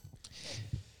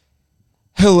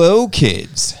Hello,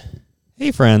 kids.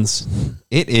 Hey, friends.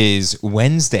 It is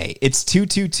Wednesday. It's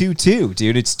 2222,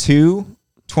 dude. It's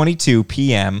 2:22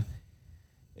 p.m.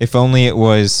 If only it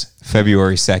was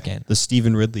February 2nd. The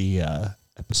Stephen Ridley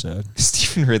episode.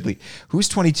 Stephen Ridley. Who's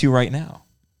 22 right now?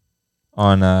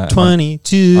 On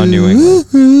 22. on New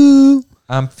England.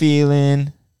 I'm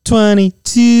feeling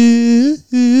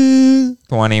 22.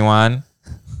 21.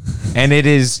 And it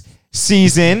is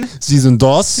season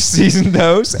Dos.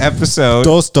 episode.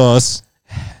 Dos.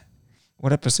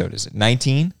 What episode is it?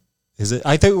 19? Is it?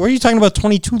 I thought. Were you talking about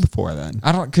 22 before then?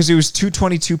 I don't, because it was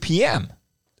 2:22 p.m.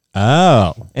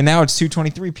 Oh. And now it's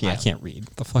 2:23 p.m. I can't read.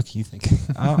 What the fuck are you thinking?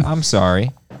 I'm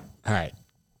sorry. All right.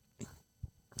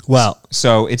 Well,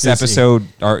 So it's Busy. episode,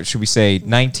 or should we say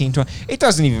 19, 20? It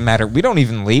doesn't even matter. We don't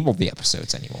even label the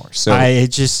episodes anymore. So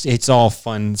it's all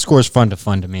fun. Score's fun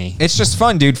to me. it's just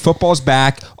fun, dude. Football's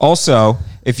back. Also,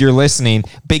 if you're listening,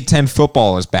 Big Ten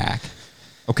football is back.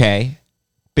 Okay?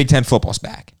 Big Ten football's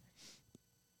back.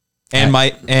 And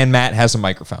Matt has a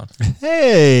microphone.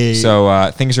 Hey. So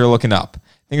things are looking up.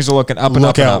 Things are looking up and Look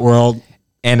up and out, up. world.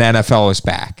 And NFL is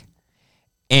back.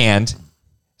 And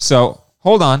so,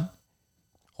 hold on.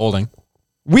 Holding.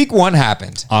 Week 1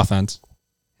 happened. Offense.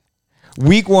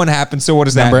 Week 1 happened. So what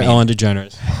does that Remember mean? Ellen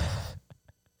DeGeneres.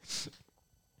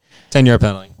 10-yard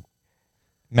penalty.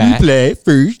 Matt, Play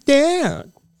first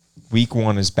down. Week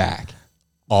 1 is back.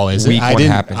 Oh, is Week it? 1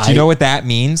 happened. Do you know what that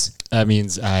means? That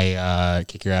means I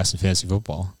kick your ass in fantasy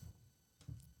football.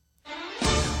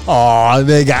 Oh,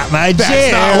 they got my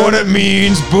That's not what it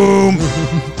means, Boom.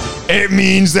 It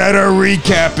means that a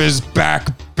recap is back,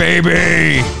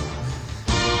 baby.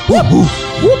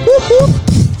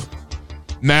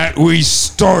 Matt, we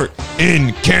start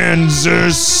in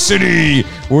Kansas City,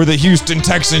 where the Houston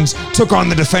Texans took on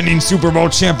the defending Super Bowl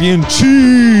champion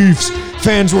Chiefs.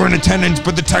 Fans were in attendance,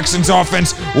 but the Texans'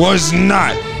 offense was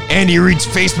not. Andy Reid's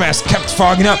face mask kept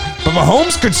fogging up, but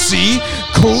Mahomes could see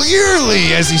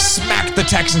clearly as he smacked the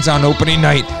Texans on opening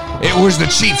night. It was the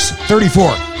Chiefs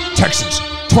 34, Texans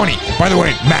 20. By the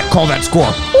way, Matt called that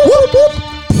score.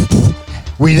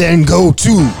 We then go to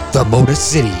the Motor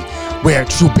City, where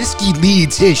Trubisky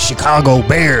leads his Chicago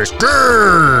Bears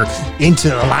into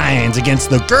the Lions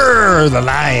against the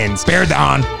Lions. Bear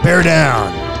down. Bear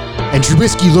down. And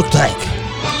Trubisky looked like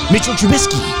Mitchell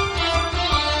Trubisky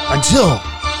until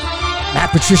Matt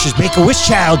Patricia's Make-A-Wish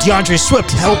child, DeAndre Swift,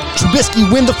 helped Trubisky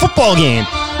win the football game.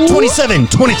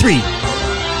 27-23.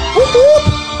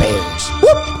 Bears.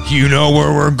 You know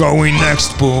where we're going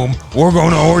next, Boom. We're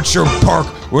going to Orchard Park,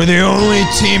 where the only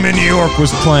team in New York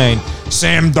was playing.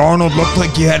 Sam Darnold looked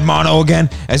like he had mono again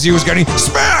as he was getting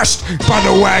smashed by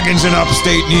the wagons in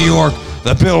upstate New York.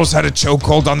 The Bills had a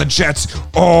chokehold on the Jets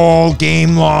all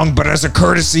game long, but as a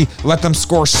courtesy, let them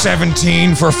score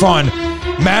 17 for fun.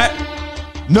 Matt,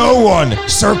 no one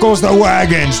circles the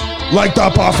wagons like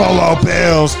the Buffalo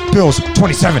Bills. Bills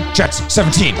 27, Jets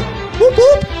 17. Whoop,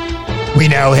 whoop. We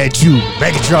now head to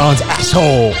Megatron's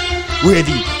asshole, where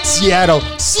the Seattle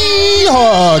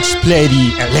Seahawks play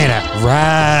the Atlanta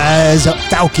Rise Up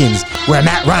Falcons, where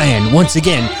Matt Ryan once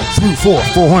again threw for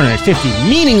 450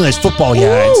 meaningless football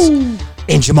yards.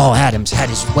 And Jamal Adams had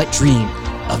his wet dream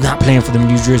of not playing for the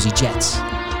New Jersey Jets.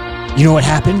 You know what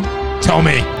happened? Tell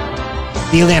me.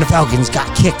 The Atlanta Falcons got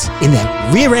kicked in the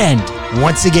rear end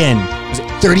once again. Was it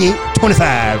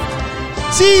 38-25?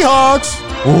 Seahawks!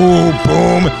 Ooh,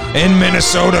 Boom. In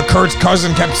Minnesota, Kurt's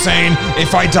cousin kept saying,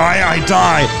 if I die, I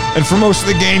die. And for most of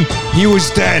the game, he was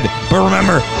dead. But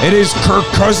remember, it is Kirk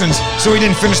Cousins, so he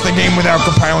didn't finish the game without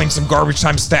compiling some garbage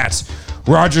time stats.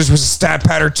 Rodgers was a stat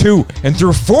patter too, and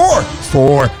threw four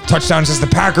touchdowns as the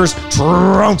Packers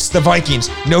trounced the Vikings.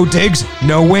 No digs,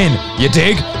 no win. You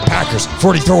dig? Packers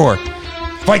 44,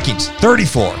 Vikings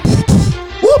 34.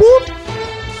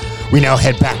 We now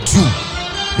head back to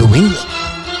New England,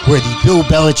 where the Bill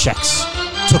Belichicks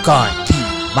took on the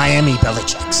Miami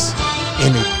Belichicks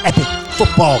in an epic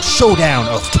football showdown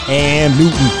of Cam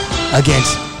Newton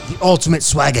against the ultimate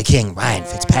swagger king, Ryan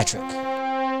Fitzpatrick.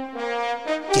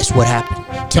 Guess what happened?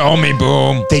 Tell me,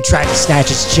 Boom. They tried to snatch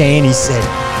his chain. He said,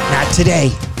 not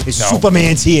today. His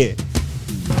Superman's here.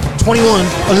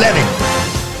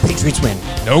 21-11. Patriots win.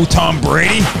 No Tom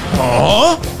Brady?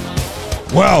 Huh?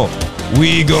 Well,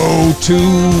 we go to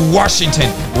Washington,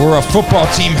 where a football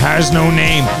team has no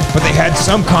name, but they had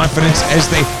some confidence as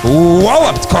they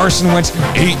walloped Carson Wentz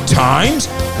 8 times.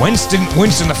 Wentz didn't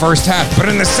wince in the first half, but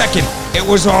in the second, it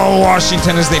was all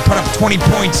Washington as they put up 20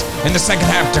 points in the second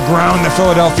half to ground the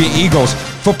Philadelphia Eagles.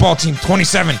 Football team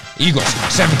 27, Eagles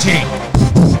 17.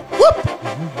 Whoop.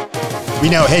 We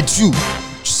now head to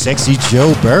Sexy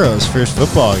Joe Burrow's first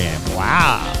football game.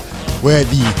 Wow. where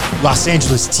the Los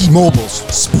Angeles T-Mobiles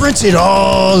sprinted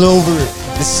all over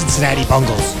the Cincinnati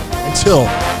Bungles until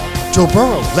Joe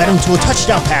Burrow led him to a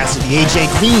touchdown pass to the A.J.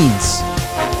 Greens.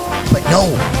 But no,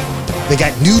 they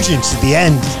got Nugent at the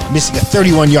end, missing a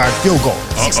 31-yard field goal.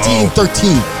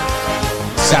 16-13.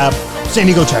 San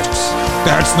Diego Chargers.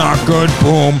 That's not good,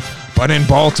 Boom. But in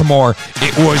Baltimore,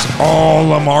 it was all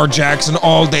Lamar Jackson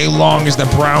all day long as the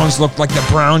Browns looked like the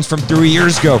Browns from 3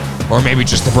 years ago. Or maybe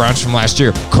just the Browns from last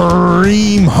year.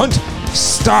 Kareem Hunt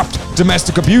stopped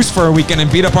domestic abuse for a weekend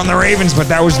and beat up on the Ravens, but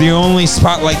that was the only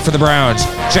spotlight for the Browns.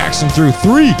 Jackson threw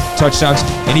 3 touchdowns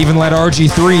and even let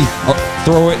RG3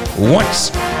 throw it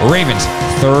once. Ravens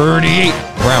 38,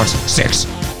 Browns 6.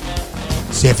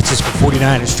 San Francisco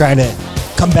 49ers trying to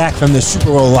come back from the Super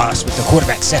Bowl loss with the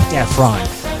quarterback Seth Efron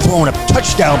throwing a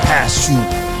touchdown pass to,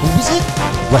 who was it?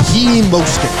 Raheem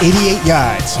Mostert, 88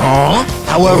 yards.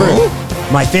 However,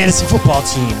 my fantasy football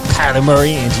team, Kyler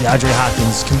Murray and DeAndre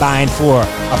Hopkins, combined for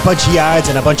a bunch of yards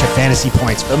and a bunch of fantasy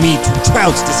points for me to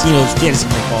trounce Decino's fantasy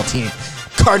football team.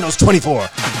 Cardinals 24,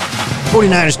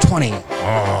 49ers 20.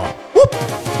 Whoop.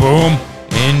 Boom.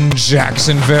 In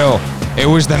Jacksonville, it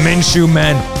was the Minshew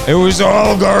men. It was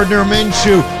all Gardner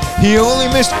Minshew. He only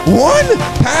missed 1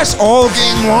 pass all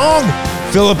game long.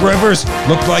 Phillip Rivers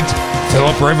looked like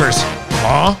Phillip Rivers.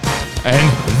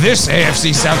 And this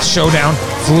AFC South showdown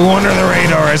flew under the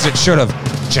radar as it should have.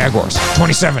 Jaguars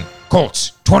 27,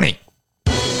 Colts 20.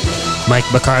 Mike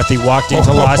McCarthy walked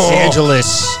into Los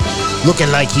Angeles looking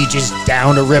like he just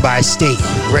downed a ribeye steak,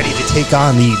 ready to take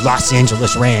on the Los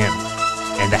Angeles Rams.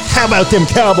 And how about them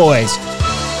Cowboys?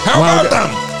 How about them?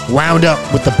 Wound up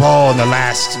with the ball in the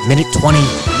last minute 20,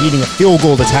 needing a field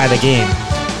goal to tie the game.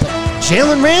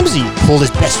 Jalen Ramsey pulled his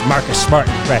best Marcus Smart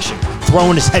impression,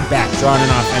 throwing his head back, drawing an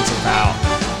offensive foul.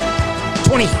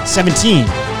 2017.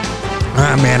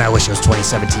 Ah, man, I wish it was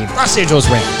 2017. Los Angeles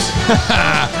Rams.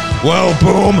 Well,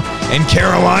 Boom, in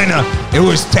Carolina, it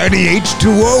was Teddy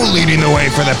H2O leading the way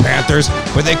for the Panthers,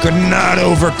 but they could not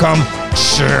overcome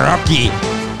Chucky.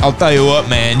 I'll tell you what,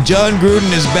 man, John Gruden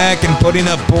is back and putting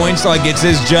up points like it's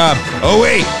his job. Oh,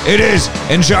 wait, it is.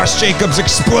 And Josh Jacobs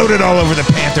exploded all over the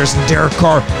Panthers, and Derek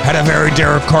Carr had a very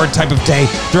Derek Carr type of day,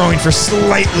 throwing for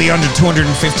slightly under 250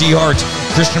 yards.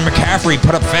 Christian McCaffrey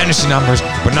put up fantasy numbers,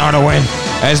 but not a win,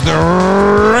 as the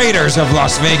Raiders of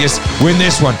Las Vegas win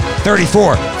this one,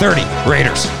 34-30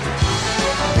 Raiders.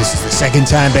 This is the second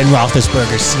time Ben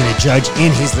Roethlisberger's seen a judge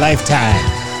in his lifetime.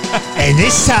 And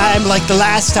this time, like the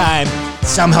last time,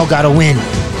 somehow got a win.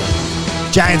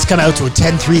 Giants come out to a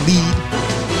 10-3 lead.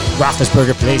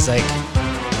 Roethlisberger plays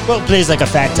like a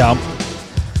fat dump,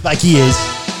 like he is.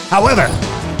 However,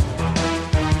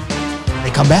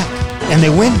 they come back and they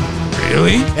win.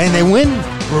 Really? And they win.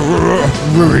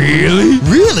 Really?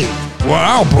 Really?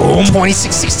 Wow, Boom.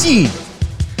 26-16.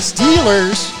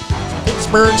 Steelers.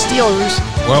 Pittsburgh Steelers.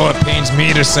 Well, it pains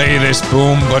me to say this,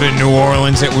 Boom, but in New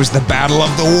Orleans, it was the battle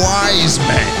of the wise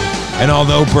men. And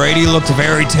although Brady looked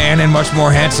very tan and much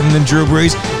more handsome than Drew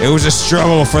Brees, it was a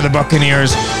struggle for the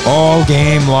Buccaneers all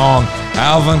game long.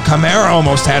 Alvin Kamara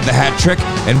almost had the hat trick,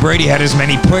 and Brady had as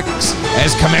many picks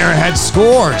as Kamara had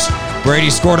scores. Brady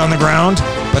scored on the ground,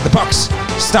 but the Bucs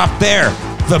stopped there.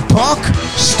 The buck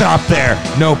stopped there.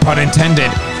 No pun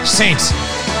intended. Saints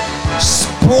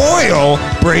spoil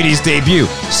Brady's debut.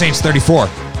 Saints 34.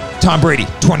 Tom Brady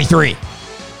 23.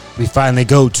 We finally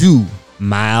go to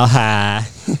Mile High.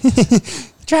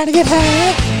 Trying to get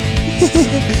high.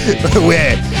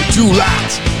 Where two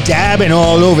lots dabbing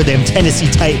all over them Tennessee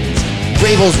Titans.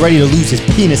 Vrabel's ready to lose his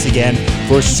penis again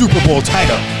for a Super Bowl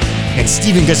title. And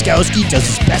Steven Gostkowski does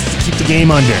his best to keep the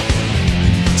game under.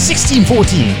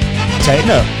 16-14. Tighten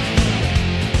up.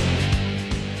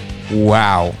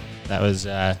 Wow. That was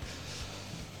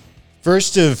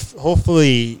first of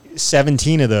hopefully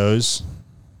 17 of those.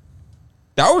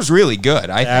 That was really good.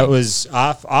 That was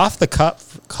off the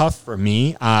cuff for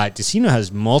me. Decino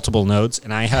has multiple notes,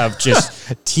 and I have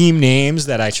just team names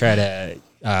that I try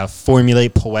to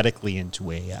formulate poetically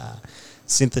into a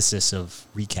synthesis of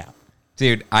recap.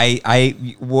 Dude,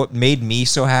 what made me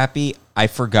so happy, I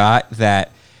forgot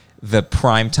that the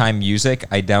primetime music,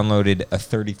 I downloaded a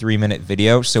 33-minute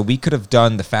video, so we could have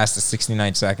done the fastest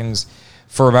 69 seconds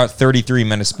for about 33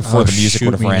 minutes before the music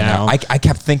would have ran out. I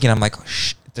kept thinking, I'm like,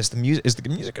 shh. Is the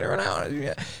music gonna run out?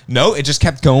 No, it just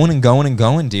kept going and going and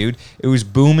going, dude. It was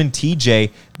Boom and TJ,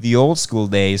 the old school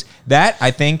days. That,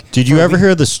 I think... Did you ever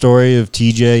hear the story of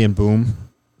TJ and Boom?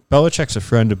 Belichick's a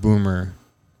friend of Boomer,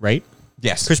 right?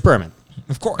 Yes. Chris Berman.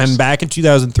 Of course. And back in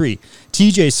 2003,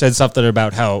 TJ said something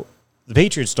about how the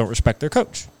Patriots don't respect their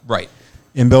coach. Right.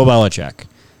 In Bill Belichick.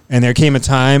 And there came a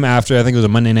time after, I think it was a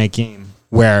Monday night game,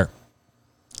 where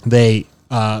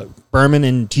Berman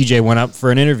and TJ went up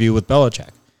for an interview with Belichick.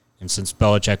 And since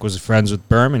Belichick was friends with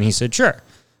Berman, he said, sure.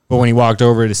 But when he walked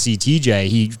over to see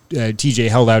TJ, TJ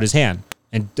held out his hand.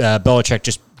 And Belichick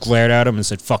just glared at him and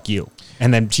said, fuck you.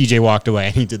 And then TJ walked away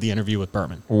and he did the interview with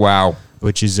Berman. Wow.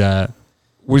 Which is...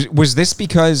 Was this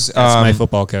because... That's my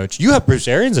football coach. You have Bruce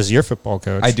Arians as your football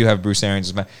coach. I do have Bruce Arians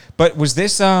as my... But was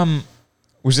this the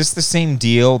same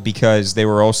deal because they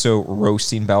were also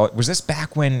roasting Belichick? Was this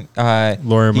back when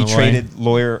he traded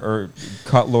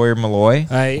cut Lawyer Malloy?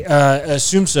 I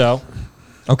assume so.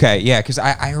 Okay, yeah, because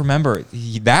I remember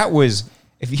that was...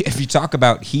 If you talk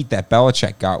about heat that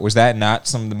Belichick got, was that not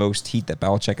some of the most heat that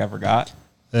Belichick ever got?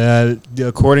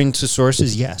 According to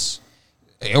sources, yes.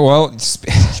 Well,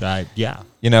 yeah.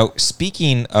 You know,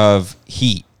 speaking of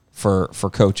heat for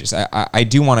coaches, I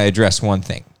do want to address one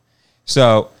thing.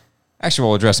 So, actually,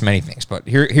 we'll address many things, but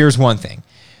here's one thing.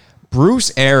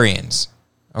 Bruce Arians,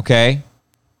 okay,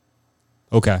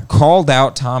 called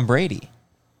out Tom Brady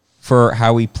for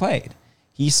how he played.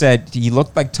 He said he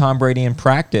looked like Tom Brady in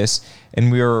practice,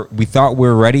 and we thought we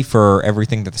were ready for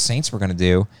everything that the Saints were going to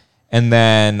do. And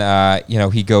then,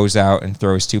 he goes out and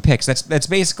throws 2 picks. That's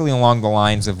basically along the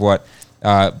lines of what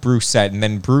Bruce said. And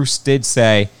then Bruce did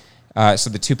say, so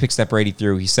the 2 picks that Brady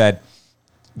threw, he said,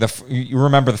 you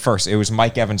remember the first, it was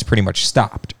Mike Evans pretty much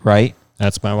stopped, right?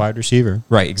 That's my wide receiver.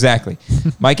 Right, exactly.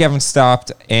 Mike Evans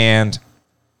stopped, and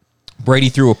Brady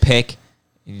threw a pick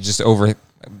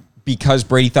because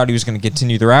Brady thought he was going to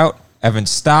continue the route. Evans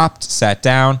stopped, sat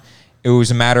down. It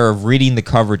was a matter of reading the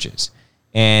coverages.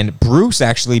 And Bruce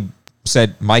actually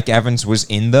said Mike Evans was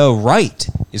in the right,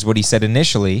 is what he said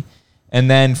initially. And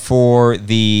then for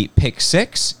the pick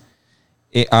 6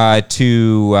 to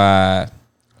the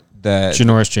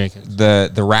Janoris Jenkins,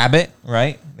 the rabbit,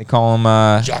 right? They call him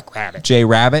Jack Rabbit. Jay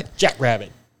Rabbit. Jack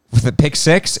Rabbit. With the pick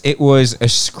 6, it was a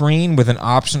screen with an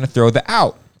option to throw the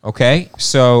out. Okay,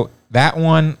 so that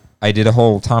one I did a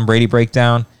whole Tom Brady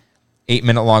breakdown,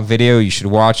 8-minute long video. You should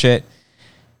watch it.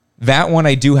 That one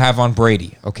I do have on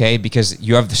Brady, okay? Because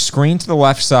you have the screen to the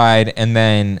left side, and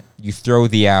then you throw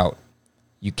the out.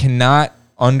 You cannot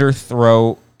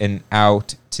underthrow an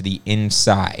out to the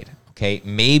inside, okay?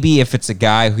 Maybe if it's a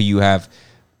guy who you have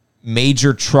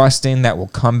major trust in that will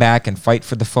come back and fight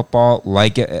for the football,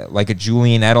 like a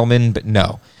Julian Edelman, but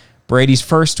no. Brady's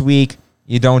first week,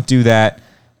 you don't do that.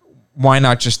 Why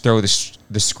not just throw the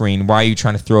screen? Why are you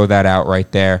trying to throw that out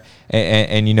right there?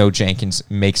 And Jenkins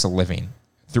makes a living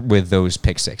with those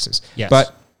pick 6s. Yes.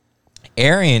 But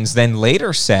Arians then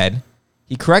later said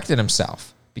he corrected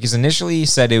himself because initially he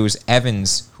said it was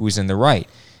Evans who was in the right.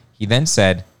 He then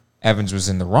said Evans was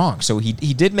in the wrong. So he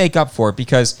did make up for it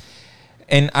because,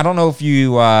 and I don't know if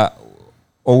you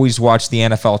always watch the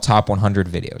NFL Top 100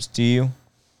 videos. Do you?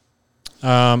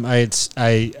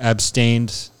 I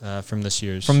abstained from this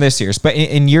year's. But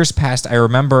in years past, I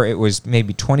remember it was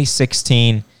maybe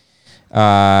 2016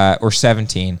 or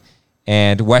 17.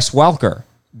 And Wes Welker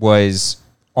was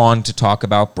on to talk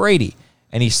about Brady.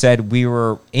 And he said, we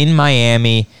were in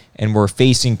Miami and we're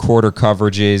facing quarter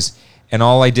coverages. And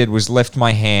all I did was lift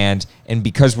my hand. And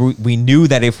because we knew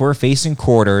that if we're facing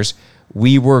quarters,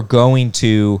 we were going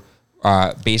to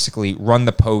basically run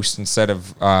the post instead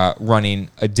of running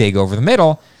a dig over the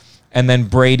middle. And then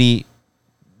Brady,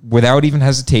 without even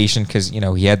hesitation, because,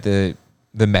 he had the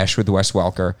mesh with Wes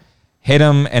Welker, hit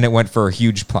him and it went for a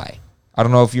huge play. I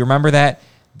don't know if you remember that.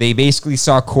 They basically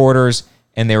saw quarters,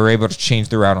 and they were able to change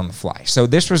the route on the fly. So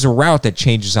this was a route that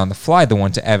changes on the fly, the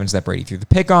one to Evans that Brady threw the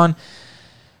pick on.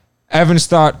 Evans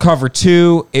thought cover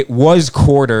 2. It was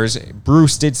quarters.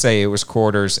 Bruce did say it was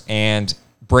quarters, and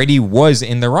Brady was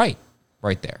in the right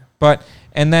there.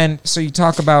 And then, so you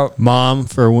talk about... Mom,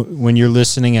 for when you're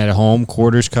listening at home,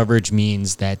 quarters coverage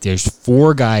means that there's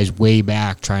 4 guys way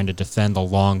back trying to defend the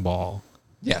long ball.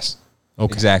 Yes.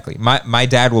 Okay. Exactly. My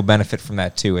dad will benefit from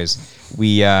that too, as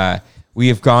we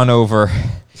have gone over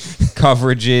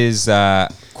coverages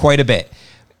quite a bit.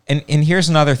 And here's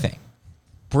another thing.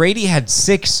 Brady had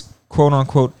 6 quote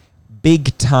unquote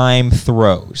big time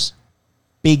throws.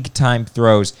 Big time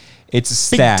throws. It's a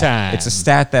stat. It's a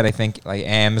stat that I think like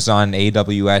Amazon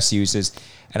AWS uses.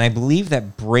 And I believe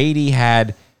that Brady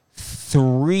had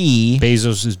 3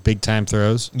 Bezos' big time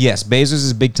throws. Yes,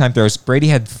 Bezos' big time throws. Brady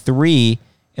had 3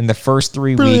 in the first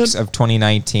 3 weeks of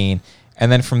 2019.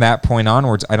 And then from that point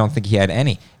onwards, I don't think he had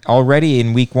any. Already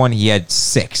in week 1, he had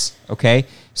 6. Okay?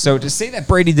 So to say that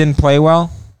Brady didn't play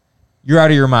well, you're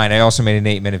out of your mind. I also made an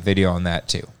 8-minute video on that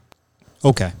too.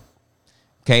 Okay.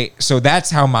 Okay? So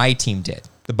that's how my team did,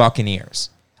 the Buccaneers.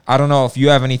 I don't know if you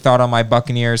have any thought on my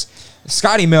Buccaneers.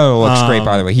 Scotty Miller looks great,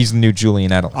 by the way. He's the new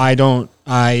Julian Edelman.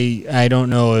 I don't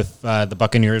know if the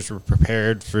Buccaneers were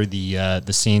prepared for the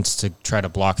Saints to try to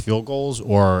block field goals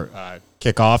or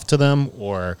kick off to them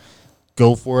or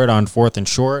go for it on 4th and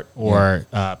short or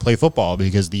play football,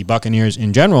 because the Buccaneers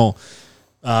in general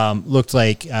looked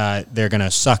like they're going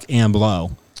to suck and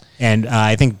blow. And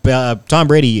I think Tom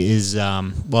Brady is,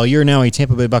 well, you're now a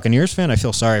Tampa Bay Buccaneers fan. I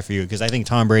feel sorry for you, because I think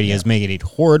Tom Brady has made a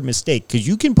horrid mistake, because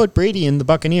you can put Brady in the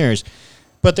Buccaneers,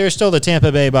 but they're still the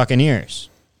Tampa Bay Buccaneers.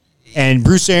 And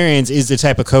Bruce Arians is the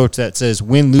type of coach that says,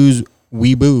 win, lose,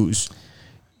 we booze.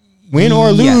 Win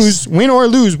or lose,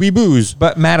 we booze.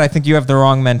 But, Matt, I think you have the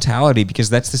wrong mentality,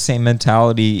 because that's the same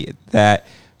mentality that,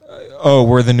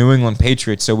 we're the New England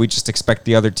Patriots, so we just expect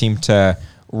the other team to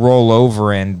roll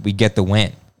over and we get the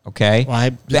win. Okay.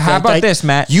 Well, how about this,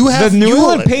 Matt? The New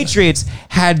England Patriots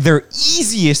had their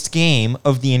easiest game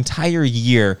of the entire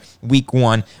year, week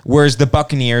 1, whereas the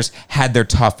Buccaneers had their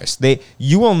toughest.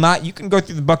 You can go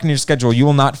through the Buccaneers schedule. You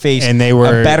will not face and they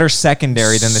were a better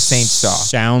secondary than the Saints saw.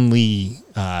 Soundly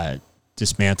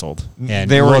dismantled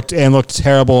and they looked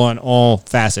terrible on all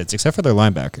facets, except for their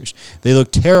linebackers. They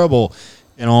looked terrible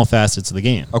in all facets of the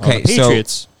game. Okay, the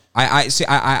Patriots.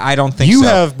 I don't think you so.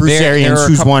 have Bruce Arians,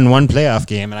 who's won one playoff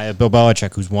game, and I have Bill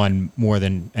Belichick, who's won more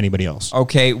than anybody else.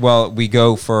 Okay, well, we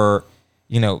go for,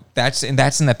 that's in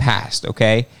the past,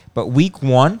 okay? But week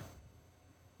 1,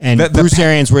 and Bruce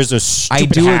Arians wears those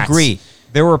stupid I do hats. agree.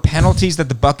 There were penalties that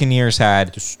the Buccaneers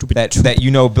had that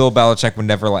Bill Belichick would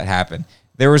never let happen.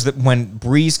 There was when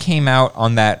Breeze came out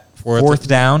on that fourth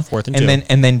down,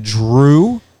 and then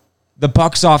drew the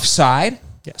Bucs offside.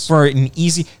 Yes. For an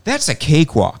easy, that's a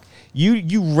cakewalk.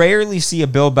 You rarely see a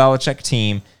Bill Belichick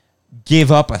team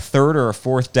give up a 3rd or a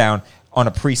 4th down on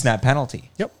a pre-snap penalty.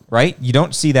 Yep. Right? You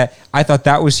don't see that. I thought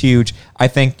that was huge. I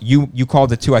think you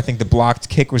called it too. I think the blocked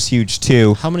kick was huge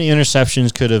too. How many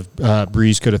interceptions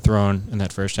Breeze could have thrown in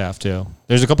that first half too?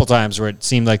 There's a couple times where it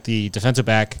seemed like the defensive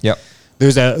back. Yep.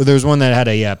 There's one that had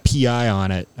a PI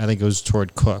on it. I think it was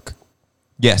toward Cook.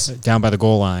 Yes. Down by the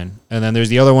goal line. And then there's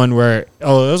the other one where, it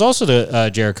was also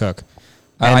to Jared Cook.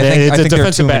 And I think there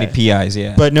were too many PIs,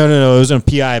 yeah. But no, it was a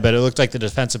PI, but it looked like the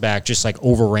defensive back just like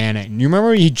overran it. And you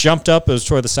remember he jumped up, it was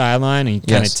toward the sideline, and he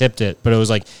kind of tipped it. But it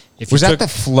was like, was that the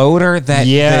floater that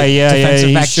the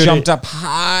defensive back jumped up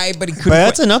high, but he couldn't? But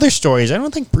that's another story. I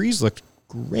don't think Breeze looked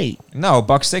great. No,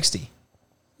 $160.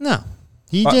 No.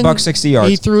 He didn't. $160 yards.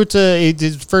 He threw it to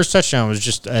his first touchdown was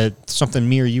just something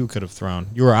me or you could have thrown.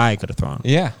 You or I could have thrown.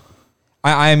 Yeah.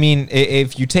 I mean,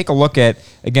 if you take a look at,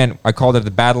 again, I called it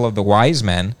the Battle of the Wise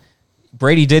Men.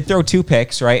 Brady did throw 2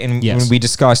 picks, right? And when we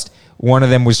discussed, one of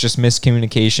them was just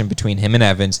miscommunication between him and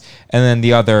Evans, and then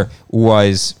the other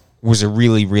was a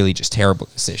really, really just terrible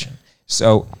decision.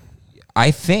 So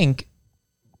I think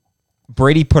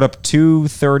Brady put up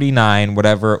 239,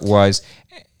 whatever it was.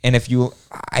 And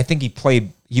I think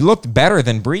he looked better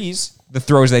than Breeze, the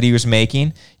throws that he was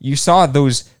making. You saw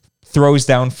those throws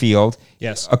downfield.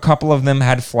 Yes. A couple of them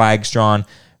had flags drawn.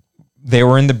 They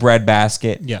were in the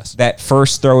breadbasket. Yes. That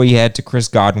first throw he had to Chris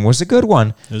Godwin was a good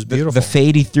one. It was beautiful. The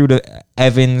fade he threw to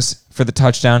Evans for the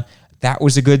touchdown, that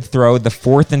was a good throw. The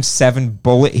 4th and 7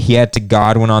 bullet he had to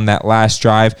Godwin on that last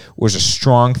drive was a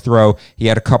strong throw. He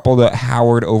had a couple to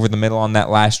Howard over the middle on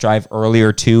that last drive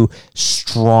earlier too.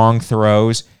 Strong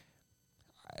throws.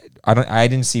 I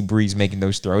didn't see Breeze making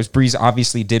those throws. Breeze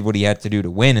obviously did what he had to do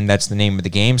to win, and that's the name of the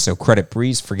game. So credit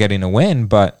Breeze for getting a win,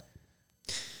 but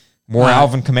more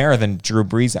Alvin Kamara than Drew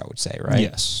Brees, I would say, right?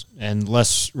 Yes, and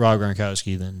less Rob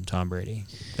Gronkowski than Tom Brady.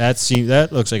 That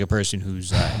looks like a person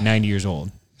who's 90 years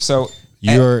old. So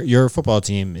your football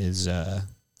team is.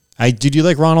 Did you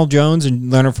like Ronald Jones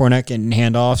and Leonard Fournette getting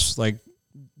handoffs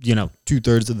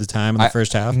 2/3 of the time in the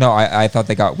first half? No, I thought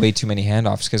they got way too many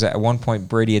handoffs because at one point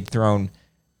Brady had thrown.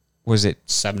 Was it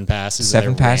 7 passes?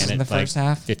 7 passes in the first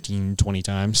half? 15, 20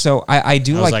 times. So I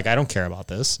was like, I don't care about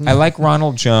this. I like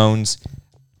Ronald Jones.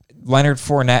 Leonard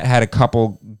Fournette had a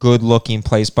couple good-looking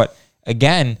plays. But,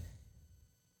 again,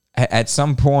 at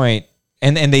some point,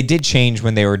 and they did change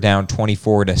when they were down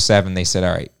 24-7. They said,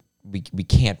 all right, we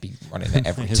can't be running that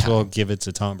every time. Might as well give it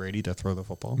to Tom Brady to throw the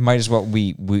football. Might as well.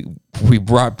 We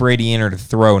brought Brady in to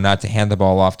throw, not to hand the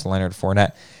ball off to Leonard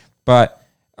Fournette. But...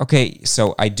 okay,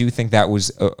 so I do think that was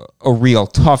a real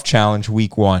tough challenge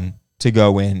week 1 to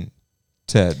go in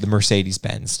to the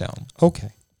Mercedes-Benz Dome. Okay.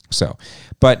 So,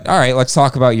 but all right, let's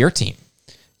talk about your team.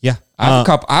 Yeah. I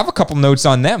have a couple notes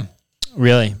on them.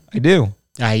 Really? I do.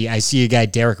 I see a guy,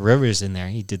 Derek Rivers, in there.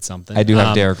 He did something. I do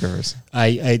have Derek Rivers.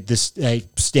 I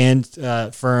stand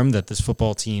firm that this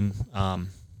football team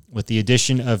with the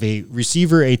addition of a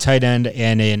receiver, a tight end,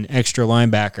 and an extra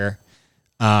linebacker,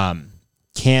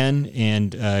 can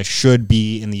and should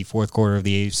be in the fourth quarter of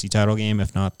the AFC title game,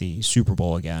 if not the Super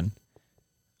Bowl again.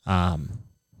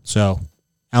 So,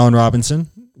 Allen Robinson,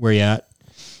 where you at?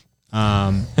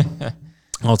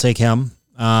 I'll take him.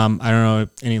 I don't know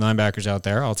any linebackers out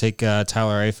there. I'll take Tyler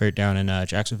Eifert down in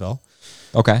Jacksonville.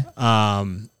 Okay.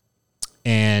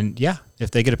 And yeah,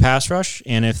 if they get a pass rush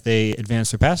and if they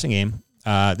advance their passing game,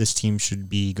 this team should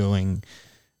be going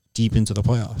deep into the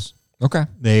playoffs. Okay.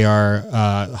 They are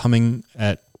humming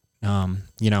at,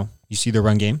 you see the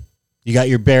run game. You got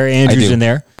your Bear Andrews do. in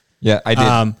there. Yeah, I did.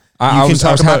 You I can was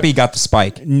talk happy about- he got the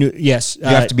spike. Yes. You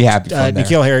have to be happy for him there.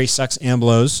 N'Keal Harry sucks and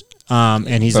blows.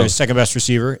 And he's their Both. second best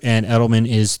receiver. And Edelman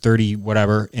is 30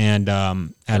 whatever and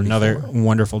had another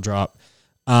wonderful drop.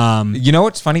 You know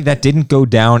what's funny? That didn't go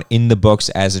down in the books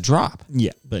as a drop.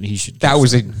 Yeah, but he should. That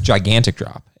was a gigantic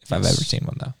drop, if I've ever seen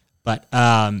one, though. But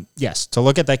yes, to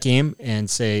look at that game and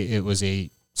say it was a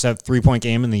 3-point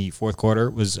game in the fourth quarter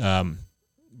was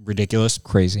ridiculous.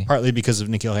 Crazy. Partly because of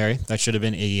N'Keal Harry. That should have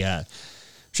been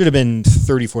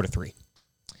 34-3.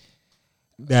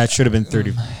 That should have been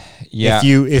 30. Yeah.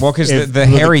 If because if the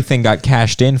you look Harry thing got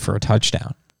cashed in for a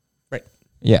touchdown. Right.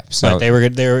 Yeah. So But they were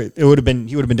good. He would have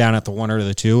been down at the 1 or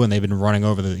the 2, and they've been running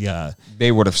over the.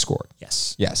 they would have scored.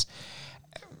 Yes. Yes.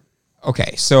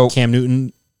 Okay. So Cam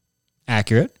Newton,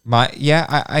 accurate.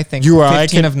 I think You or I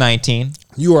 15 of 19.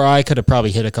 You or I could have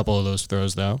probably hit a couple of those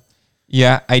throws though.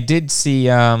 Yeah, I did see.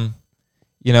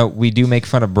 We do make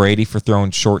fun of Brady for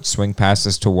throwing short swing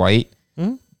passes to White,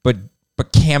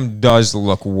 but Cam does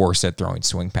look worse at throwing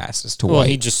swing passes to Well, White.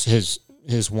 he just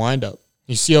his wind up.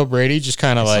 You see how Brady just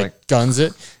kind of like- guns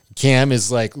it. Cam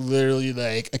is literally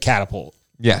like a catapult,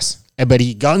 Yes, but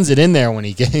he guns it in there when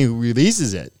he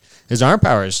releases it. His arm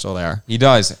power is still there. he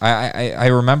does. I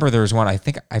remember there was one. I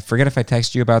forget if I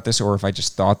texted you about this or if I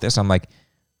just thought this. I'm like,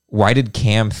 why did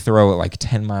Cam throw it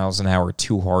 10 miles an hour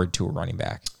too hard to a running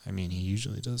back? I mean, he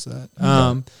usually does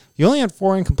that. He only had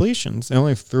 4 incompletions. They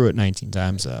only threw it 19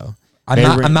 times though.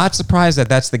 I'm not surprised that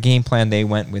that's the game plan they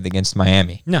went with against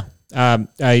Miami. No.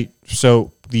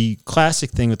 So the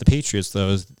classic thing with the Patriots though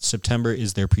is September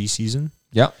is their preseason.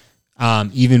 Yep.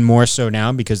 Even more so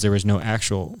now because there was no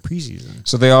actual preseason.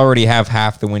 So they already have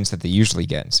half the wins that they usually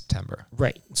get in September.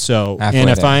 Right. So, Halfway and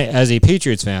if there. I, as a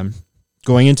Patriots fan,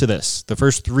 going into this, the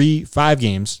first 5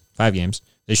 games,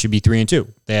 they should be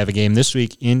 3-2. They have a game this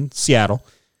week in Seattle.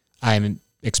 I'm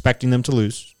expecting them to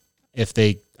lose.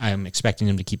 I'm expecting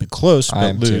them to keep it close, I but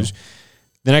am lose. too.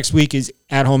 The next week is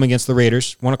at home against the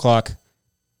Raiders, 1:00.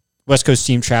 West Coast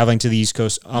team traveling to the East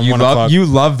Coast on 1:00. You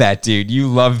love that, dude. You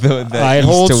love the It East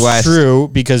holds to West. true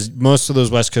because most of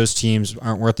those West Coast teams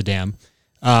aren't worth a damn.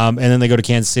 And then they go to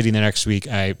Kansas City the next week.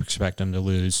 I expect them to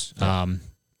lose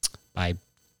by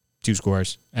 2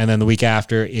 scores. And then the week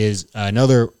after is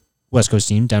another West Coast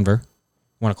team, Denver,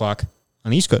 1:00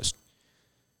 on the East Coast.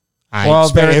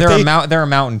 They're a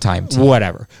mountain time team.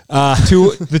 Whatever.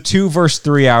 The 2 versus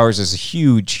 3 hours is a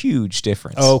huge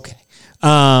difference. Okay.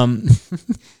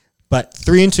 But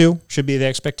 3-2 should be the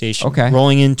expectation. Okay.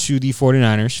 Rolling into the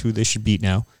 49ers, who they should beat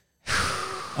now.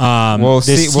 We'll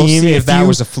see if that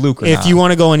was a fluke or if not. you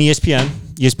want to go on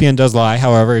ESPN does lie.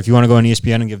 However, if you want to go on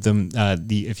ESPN and give them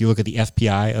if you look at the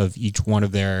FPI of each one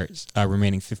of their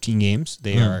remaining 15 games,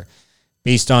 they are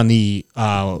based on the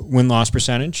win-loss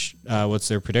percentage. What's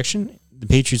their prediction? The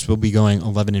Patriots will be going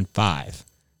 11-5.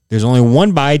 There's only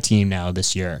one bye team now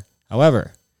this year.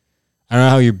 However, I don't know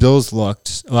how your Bills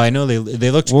looked. Well, I know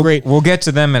they looked great. We'll get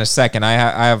to them in a second. I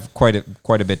have quite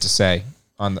a bit to say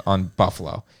on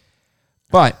Buffalo,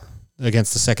 but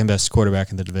Against the second best quarterback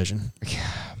in the division.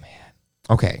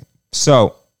 okay.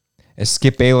 So as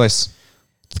Skip Bayless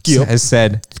Skip. has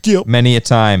said Skip. many a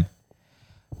time,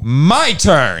 my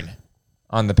turn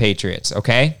on the Patriots.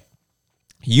 Okay,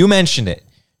 you mentioned it.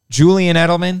 Julian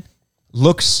Edelman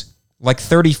looks like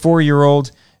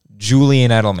 34-year-old Julian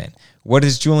Edelman. What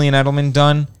has Julian Edelman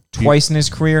done twice in his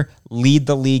career? Lead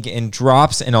the league in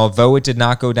drops, and although it did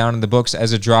not go down in the books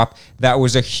as a drop, that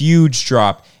was a huge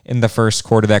drop in the first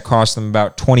quarter that cost them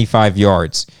about 25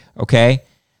 yards, okay?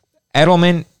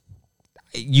 Edelman,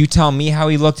 you tell me how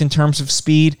he looked in terms of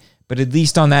speed, but at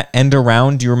least on that end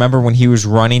around, do you remember when he was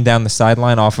running down the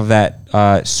sideline off of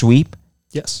that sweep?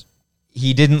 Yes.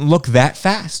 He didn't look that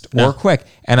fast or quick.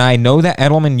 And I know that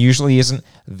Edelman usually isn't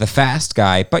the fast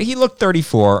guy, but he looked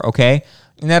 34, okay?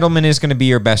 And Edelman is going to be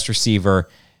your best receiver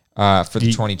for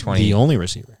the 2020. The only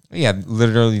receiver. Yeah,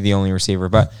 literally the only receiver.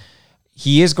 But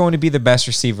he is going to be the best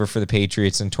receiver for the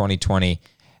Patriots in 2020.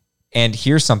 And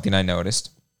here's something I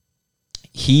noticed.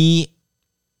 He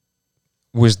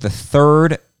was the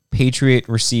 3rd Patriot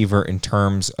receiver in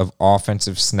terms of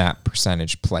offensive snap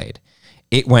percentage played.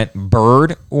 It went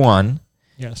Bird 1.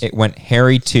 Yes. It went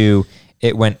Harry 2.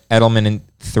 It went Edelman in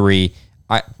 3.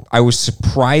 I was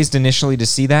surprised initially to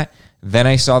see that. Then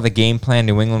I saw the game plan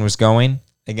New England was going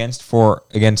against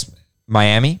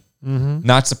Miami.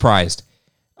 Not surprised.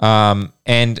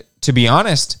 And to be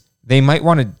honest, they might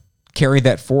want to carry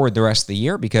that forward the rest of the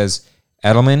year because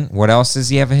Edelman, what else does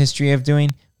he have a history of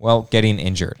doing? Well, getting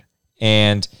injured.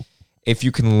 And if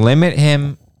you can limit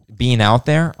him being out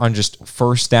there on just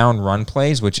first down run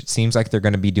plays, which it seems like they're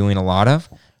going to be doing a lot of,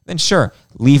 then sure,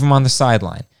 leave him on the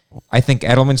sideline. I think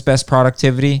Edelman's best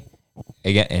productivity,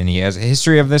 again, and he has a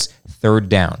history of this, third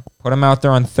down. Put him out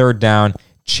there on third down,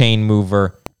 chain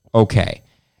mover, okay.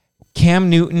 Cam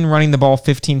Newton running the ball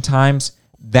 15 times,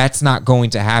 that's not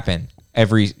going to happen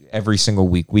every single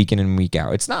week in and week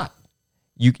out. It's not.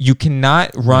 You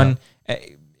cannot run.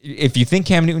 If you think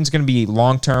Cam Newton's going to be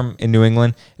long-term in New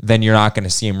England, then you're not going to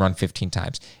see him run 15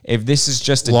 times. If this is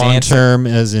just a long-term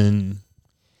as in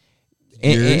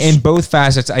in both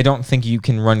facets, I don't think you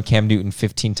can run Cam Newton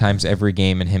 15 times every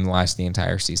game and him last the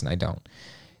entire season. I don't.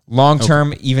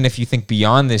 Long-term, even if you think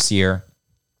beyond this year,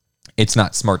 it's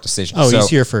not smart decision. Oh, he's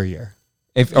here for a year.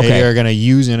 If they're going to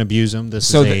use and abuse him,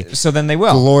 so then they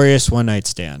will. Glorious one-night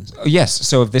stand. Yes.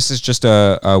 So if this is just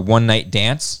a one-night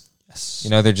dance, yes.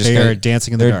 They're just are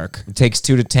dancing in the dark. It takes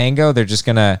two to tango. They're just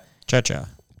gonna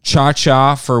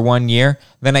cha-cha for 1 year.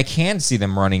 Then I can see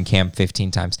them running Cam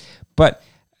 15 times. But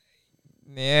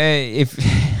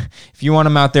if you want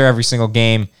him out there every single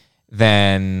game,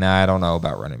 then I don't know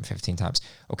about running 15 times.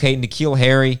 Okay, N'Keal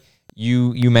Harry,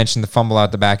 you mentioned the fumble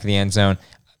out the back of the end zone.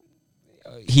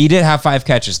 He did have 5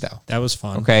 catches, though. That was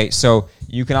fun. Okay, so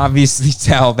you can obviously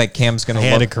tell that Cam's going to look.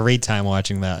 I had a great time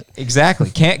watching that. Exactly.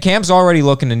 Cam's already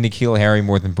looking to N'Keal Harry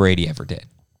more than Brady ever did.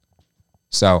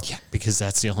 So yeah, because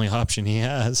that's the only option he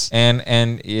has.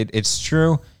 And it's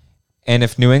true. And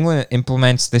if New England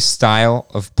implements this style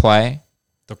of play,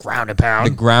 the ground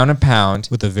and pound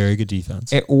with a very good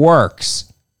defense, it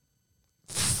works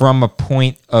from a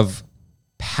point of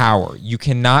power. You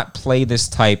cannot play this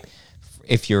type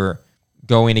if you're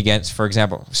going against, for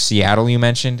example, Seattle you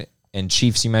mentioned and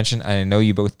Chiefs you mentioned. I know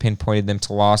you both pinpointed them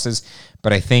to losses,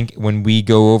 but I think when we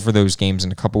go over those games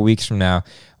in a couple weeks from now,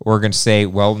 we're going to say,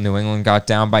 well, New England got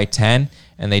down by 10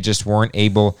 and they just weren't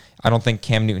able. I don't think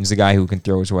Cam Newton's the guy who can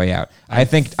throw his way out. I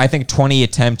think 20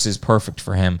 attempts is perfect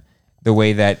for him. The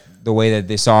way that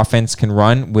this offense can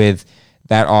run with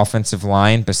that offensive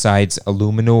line besides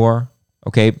Illuminor.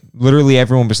 Okay, literally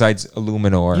everyone besides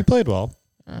Illuminor. He played well.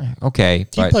 Okay,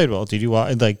 he played well. Did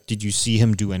you see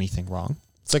him do anything wrong?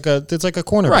 It's like a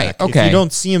cornerback. Right. Okay. If you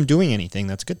don't see him doing anything,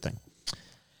 that's a good thing.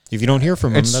 If you don't hear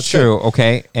from him, that's true. Good.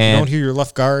 Okay, and if you don't hear your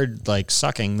left guard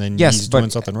sucking, then he's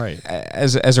doing something right.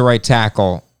 As a right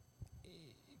tackle,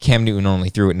 Cam Newton only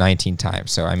threw it 19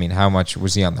 times. So I mean, how much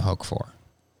was he on the hook for?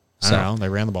 I don't know. They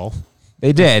ran the ball.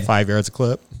 They did 5 yards a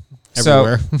clip.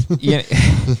 Everywhere.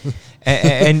 So,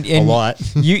 and a lot.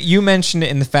 You mentioned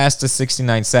it in the fastest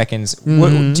 69 seconds.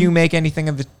 Mm-hmm. Do you make anything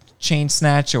of the chain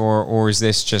snatch, or is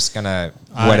this just gonna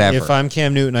whatever? If I'm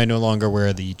Cam Newton, I no longer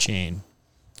wear the chain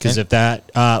because if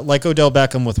that, like Odell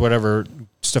Beckham with whatever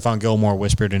Stephon Gilmore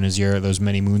whispered in his ear those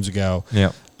many moons ago.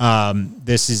 Yeah.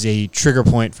 This is a trigger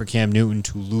point for Cam Newton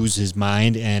to lose his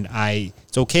mind, and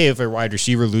it's okay if a wide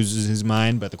receiver loses his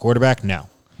mind, but the quarterback, no.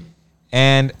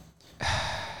 And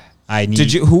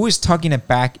who was tugging it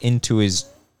back into his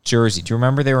jersey? Do you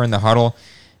remember they were in the huddle?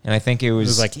 And I think it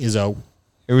was like Izzo.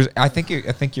 It was. I think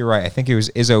you're right. I think it was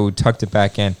Izzo who tucked it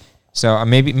back in. So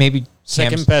maybe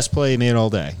second best play he made all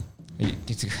day.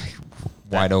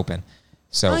 Wide open.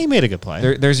 So he made a good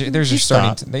play. There's your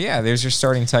starting. There's your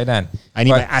starting tight end. I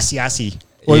need my Asi.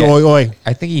 Oi.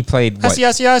 I think he played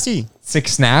Asi.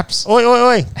 6 snaps.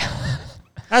 Oi.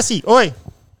 Asi. Oi.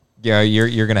 Yeah,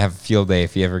 you're gonna have a field day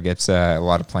if he ever gets a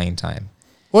lot of playing time.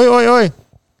 Oi.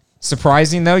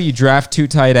 Surprising though, you draft 2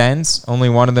 tight ends, only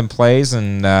one of them plays,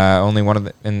 and only one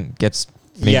of them gets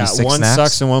maybe 6 snaps. One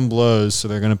sucks and one blows, so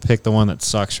they're gonna pick the one that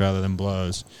sucks rather than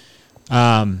blows.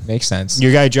 Makes sense.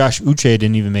 Your guy Josh Uche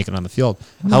didn't even make it on the field.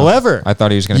 No. However, I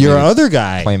thought he was going to be your other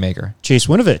guy, playmaker, Chase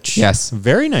Winovich. Yes,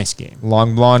 very nice game.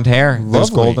 Long blonde hair, lovely. Those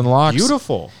golden locks,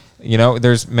 beautiful.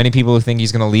 There's many people who think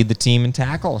he's going to lead the team in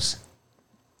tackles.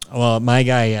 Well, my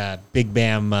guy, Big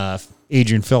Bam,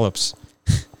 Adrian Phillips.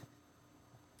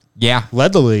 Yeah,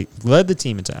 led the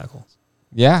team in tackles.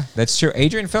 Yeah, that's true.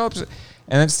 Adrian Phillips, and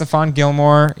then Stephon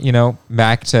Gilmore.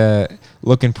 Back to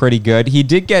looking pretty good. He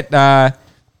did get.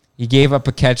 He gave up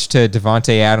a catch to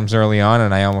Devontae Adams early on,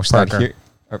 and I almost thought,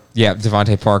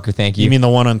 Devontae Parker. Thank you. You mean the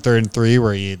one on 3rd and 3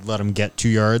 where you let him get 2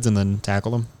 yards and then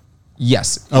tackle him?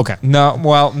 Yes. Okay. No.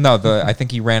 Well, no. I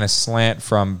think he ran a slant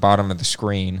from bottom of the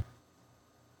screen.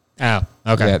 Oh,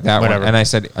 okay. Yeah, that Whatever. one. And I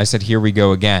said, here we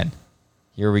go again.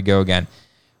 Here we go again.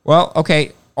 Well,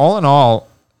 okay. All in all,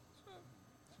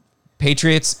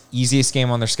 Patriots easiest game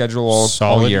on their schedule all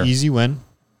Solid, year, easy win.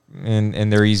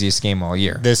 and their easiest game all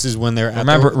year. This is when they're at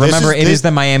Remember, it is the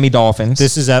Miami Dolphins.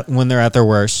 This is when they're at their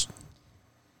worst.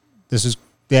 This is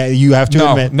you have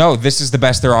to admit. No. This is the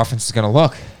best their offense is going to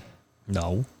look.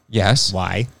 No. Yes.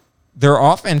 Why? Their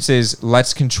offense is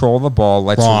let's control the ball,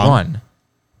 let's Wrong. run.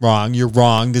 Wrong. You're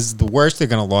wrong. This is the worst they're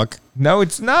going to look. No,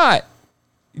 it's not.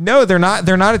 No, they're not.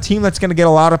 They're not a team that's going to get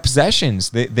a lot of possessions.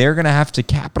 They're going to have to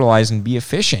capitalize and be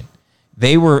efficient.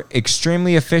 They were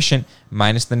extremely efficient,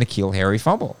 minus the N'Keal Harry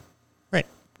fumble. Right.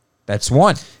 That's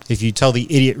one. If you tell the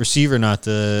idiot receiver not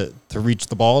to reach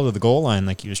the ball to the goal line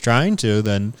like he was trying to,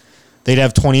 then they'd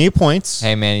have 28 points.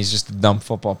 Hey, man, he's just a dumb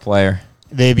football player.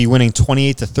 They'd be winning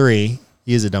 28-3.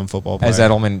 He is a dumb football player. As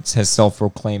Edelman has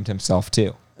self-proclaimed himself,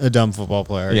 too. A dumb football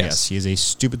player. Yes. Yes, he is a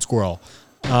stupid squirrel.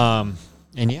 And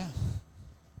yeah,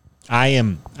 I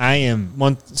am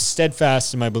one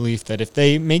steadfast in my belief that if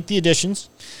they make the additions,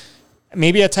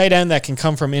 maybe a tight end that can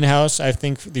come from in-house. I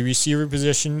think the receiver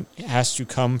position has to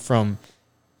come from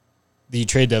the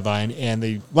trade deadline, and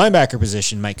the linebacker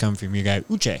position might come from your guy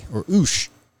Uche or Oosh.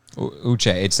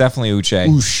 Uche. It's definitely Uche.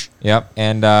 Oosh. Yep.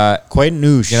 And, Quite an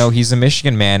Oosh. you know, he's a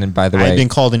Michigan man, and by the way, I've been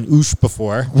called an Oosh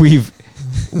before. we've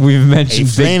A mentioned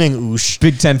flaming Oosh.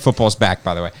 Big Ten football's back,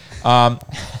 by the way.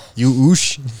 You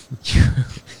Oosh.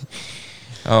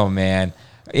 Oh, man.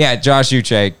 Yeah, Josh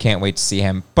Uche, can't wait to see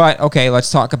him. But, okay,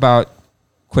 let's talk about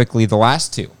quickly the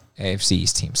last two AFC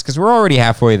East teams, because we're already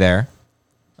halfway there.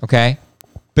 Okay?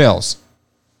 Bills.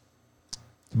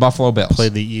 Buffalo Bills.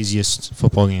 Played the easiest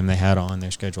football game they had on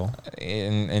their schedule.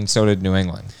 And so did New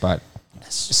England. But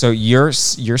so your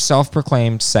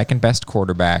self-proclaimed second-best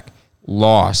quarterback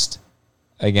lost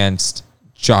against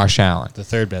Josh Allen. The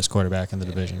third best quarterback in the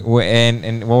division.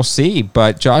 And we'll see,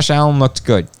 but Josh Allen looked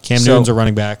good. Cam So Newton's a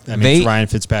running back. That makes they- Ryan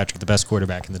Fitzpatrick the best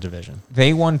quarterback in the division.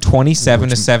 They won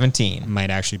 27-17. Might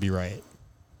actually be right.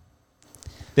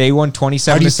 They won How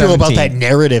 27 do you to feel 17. about that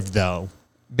narrative, though?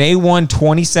 They won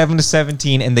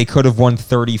 27-17, and they could have won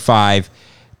 35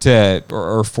 to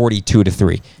or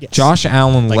 42-3. Yes. Josh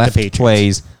Allen Like the left Patriots.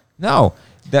 plays. No,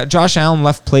 that Josh Allen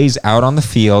left plays out on the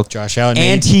field. Josh Allen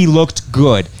and made- he looked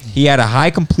good. He had a high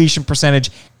completion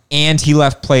percentage, and he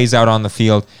left plays out on the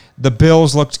field. The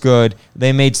Bills looked good.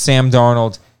 They made Sam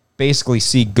Darnold basically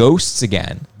see ghosts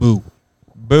again. Boo.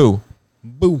 Boo.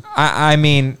 Boo. I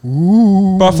mean,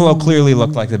 Buffalo clearly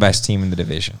looked like the best team in the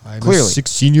division. Clearly.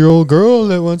 16-year-old girl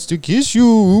that wants to kiss you.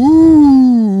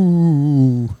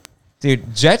 Ooh.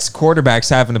 Dude, Jets quarterbacks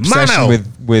have an obsession Mono.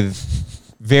 with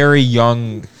very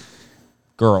young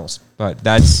girls, but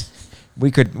that's we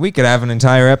could have an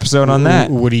entire episode on that.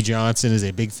 Woody Johnson is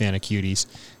a big fan of cuties.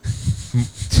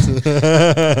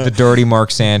 The dirty Mark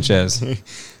Sanchez.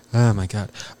 Oh my god.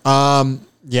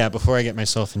 Yeah, before I get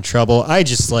myself in trouble, I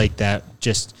just like that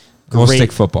We'll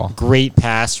stick football. Great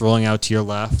pass rolling out to your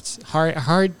left.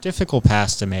 Hard, difficult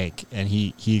pass to make, and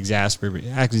he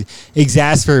exacerbated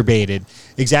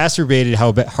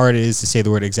how hard it is to say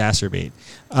the word exacerbate.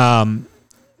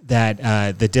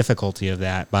 The difficulty of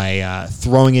that by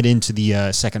throwing it into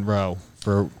the second row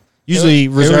for usually It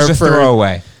reserved was a for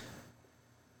throwaway.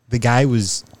 the guy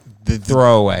was the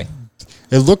Throwaway.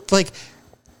 It looked like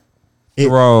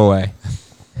Throwaway.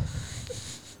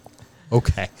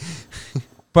 okay.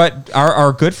 But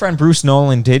our good friend Bruce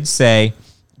Nolan did say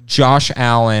Josh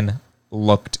Allen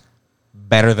looked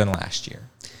better than last year.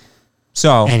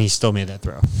 So And he still made that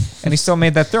throw. and he still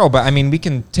made that throw. But I mean, we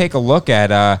can take a look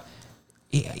at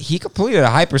he completed a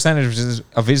high percentage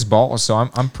of his balls. So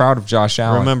I'm proud of Josh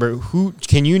Allen. Remember, who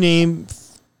can you name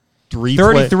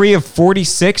 33 of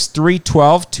 46,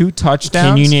 312, 2 touchdowns.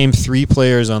 Can you name 3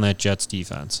 players on that Jets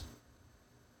defense?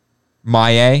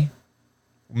 Maye,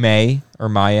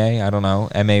 I don't know,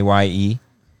 Maye.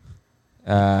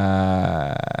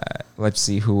 Let's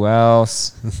see who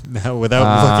else. No,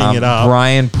 without looking it up.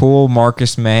 Brian Poole,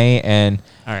 Marcus May, and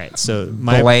All right, so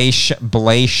my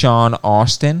Blayshawn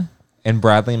Austin and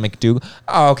Bradley McDougall.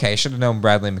 Oh, okay. Should have known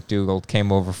Bradley McDougall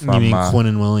came over you from mean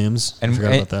Quinnen Williams? I and,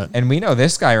 forgot about that. and we know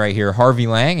this guy right here, Harvey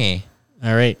Lange.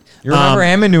 All right, You remember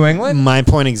him in New England? My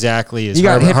point exactly is He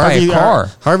got hit by a car.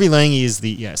 Harvey Lange is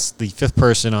the 5th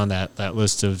person on that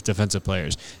list of defensive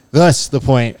players. Thus, the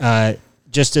point,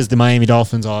 just as the Miami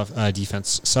Dolphins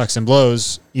defense sucks and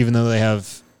blows, even though they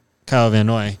have Kyle Van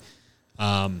Noy,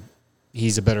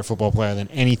 he's a better football player than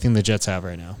anything the Jets have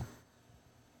right now.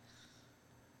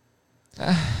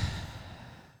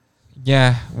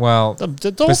 Yeah, well, The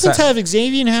Dolphins besi- have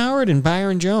Xavier Howard and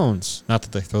Byron Jones. Not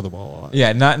that they throw the ball a lot.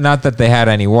 yeah, not that they had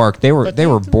any work. They were But they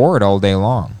were bored all day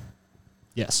long.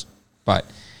 Yes. But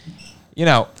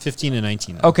 15 and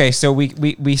 19. okay, so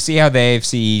we see how the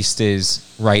AFC East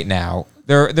is right now.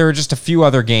 There are just a few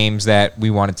other games that we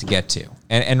wanted to get to.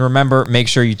 And remember, make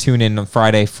sure you tune in on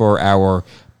Friday for our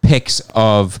picks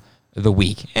of the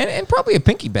week. And probably a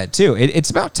pinky bet too. It's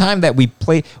about time that we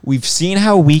play. We've seen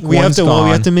how week one's gone.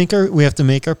 we have to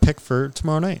make our pick for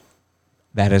tomorrow night.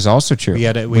 That is also true.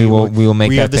 We will make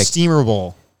we that have the pick. Steamer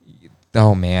Bowl.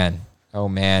 Oh man.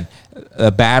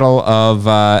 A battle of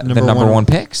the number one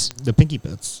picks. The pinky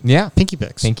bets. Yeah. Pinky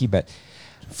picks. Pinky bet.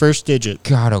 First digit.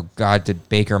 God, oh God, did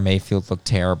Baker Mayfield look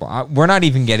terrible? We're not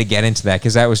even going to get into that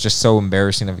because that was just so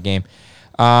embarrassing of a game.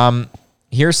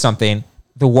 Here's something.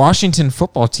 The Washington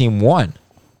football team won,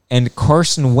 and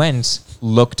Carson Wentz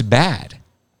looked bad.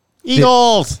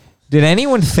 Eagles. Did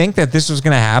anyone think that this was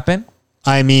going to happen?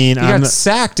 I mean, He got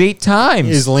sacked 8 times.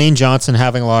 is Lane Johnson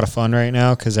having a lot of fun right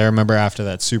now? Because I remember after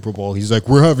that Super Bowl, he's like,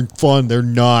 "We're having fun." They're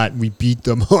not. We beat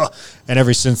them, and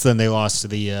ever since then, they lost to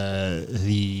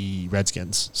the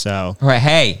Redskins. So All right,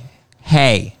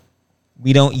 hey,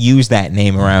 we don't use that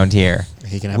name around here.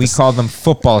 he can have. We call them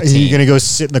football Is he team. gonna go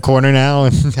sit in the corner now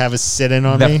and have a sit in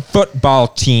on The me? football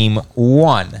team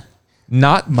won,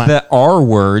 not My- the R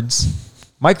words.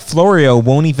 Mike Florio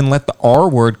won't even let the R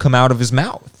word come out of his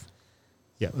mouth.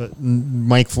 Yeah,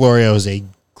 Mike Florio is a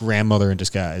grandmother in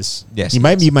disguise. Yes, he he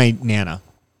might is. be my nana.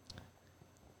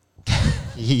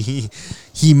 he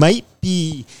might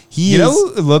be. He You is know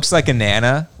who looks like a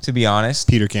Nana, to be honest?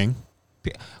 Peter King.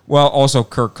 Well, also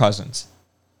Kirk Cousins.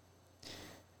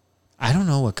 I don't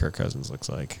know what Kirk Cousins looks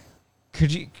like.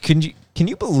 Can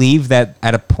you believe that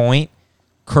at a point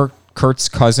Kurt's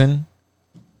cousin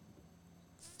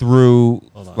threw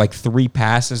like 3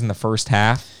 passes in the first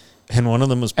half? And one of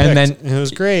them was picked. And then it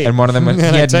was great. And one of them he And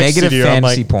I had texted negative you, I'm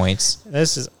fantasy like, points.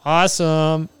 This is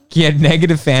awesome. He had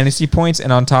negative fantasy points,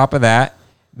 and on top of that,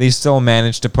 they still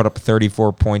managed to put up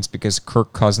 34 points because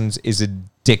Kirk Cousins is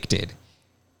addicted.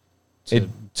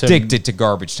 Addicted to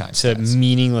garbage time To stats.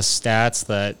 meaningless stats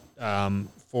that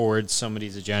forward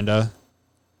somebody's agenda.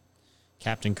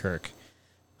 Captain Kirk.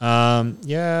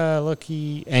 Yeah, look,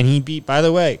 he beat, by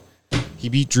the way, he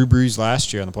beat Drew Brees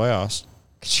last year in the playoffs.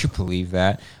 Could you believe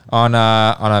that? On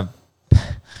a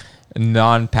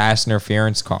non-pass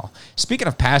interference call. Speaking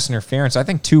of pass interference, I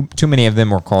think too many of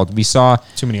them were called. We saw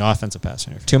Too many offensive pass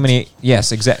interference. too many.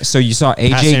 Yes, exactly. So you saw Pass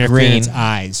AJ Green. interference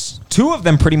eyes. 2 of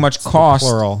them pretty much cost.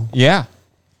 plural. Yeah,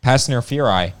 pass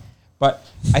interference. But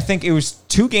I think it was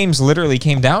 2 games literally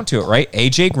came down to it, right?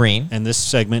 AJ Green. And this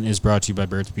segment is brought to you by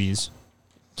Burt's Bees.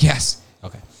 Yes.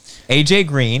 Okay. AJ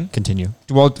Green. Continue.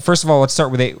 Well, first of all, let's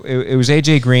start with it was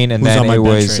AJ Green, and Who's then on my it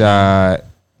bench was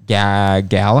right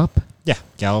Gallup. Yeah,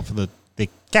 Gallup for the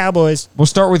Cowboys. We'll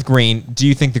start with Green. Do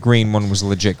you think the Green one was a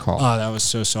legit call? Oh, that was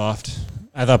so soft.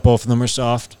 I thought both of them were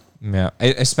soft. Yeah,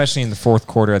 especially in the fourth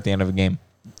quarter at the end of a game.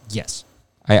 Yes.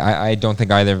 I don't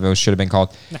think either of those should have been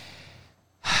called.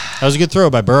 That was a good throw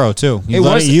by Burrow too. It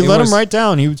was. He let him right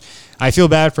down. I feel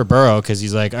bad for Burrow because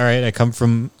he's like, all right, I come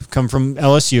from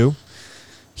LSU.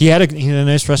 He had a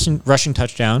nice rushing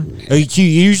touchdown. You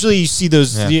usually see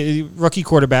those the rookie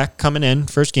quarterback coming in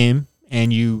first game,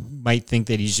 and you might think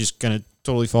that he's just gonna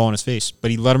totally fall on his face, but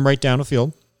he let him right down the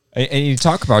field. And you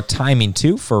talk about timing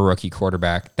too for a rookie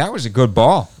quarterback. That was a good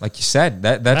ball, like you said.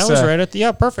 That was right at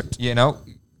the perfect.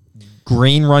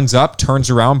 Green runs up, turns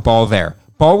around, ball there.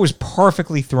 Ball was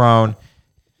perfectly thrown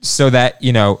so that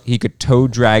he could toe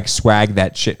drag swag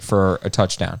that shit for a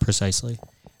touchdown. Precisely.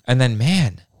 And then,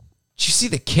 man, did you see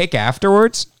the kick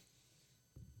afterwards?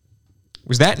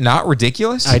 Was that not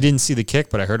ridiculous? I didn't see the kick,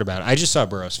 but I heard about it. I just saw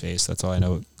Burrow's face. That's all I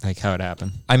know, like how it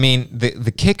happened. I mean,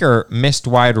 the kicker missed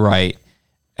wide right,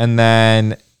 and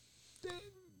then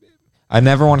I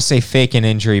never want to say fake an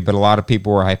injury, but a lot of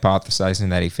people were hypothesizing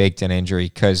that he faked an injury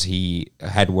because he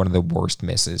had one of the worst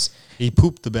misses. He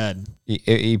pooped the bed.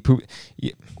 He pooped.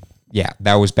 Yeah,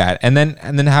 that was bad. And then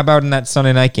how about in that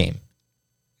Sunday night game?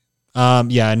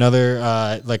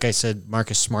 Another like I said,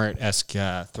 Marcus Smart-esque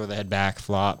throw the head back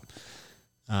flop.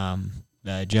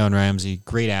 Jalen Ramsey,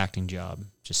 great acting job.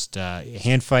 Just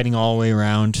hand fighting all the way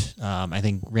around. I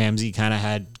think Ramsey kind of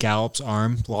had Gallup's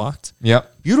arm blocked.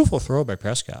 Yep. Beautiful throw by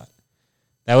Prescott.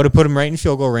 That would have put him right in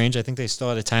field goal range. I think they still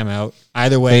had a timeout.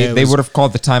 Either way, They would have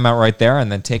called the timeout right there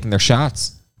and then taken their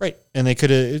shots. right, and they could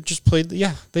have just played.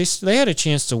 Yeah, they had a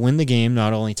chance to win the game,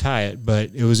 not only tie it,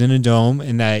 but it was in a dome,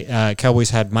 and that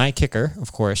Cowboys had my kicker,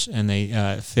 of course, and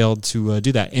they failed to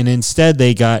do that. And instead,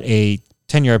 they got a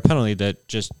 10-yard penalty that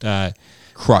just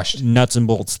crushed. nuts and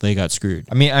bolts, they got screwed.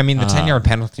 I mean, the 10-yard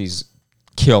penalties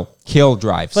kill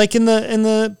drives. Like in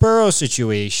the Burrow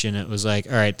situation, it was like,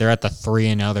 all right, they're at the 3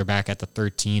 and now they're back at the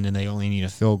 13 and they only need a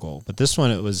field goal. But this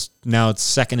one, now it's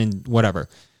second and whatever.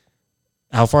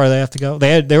 How far do they have to go?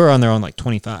 They were on their own like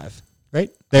 25,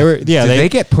 right? Did they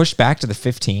get pushed back to the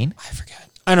 15? I forget.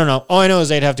 I don't know. All I know is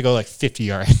they'd have to go like 50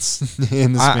 yards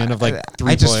in the span of like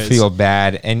 3 I just plays. feel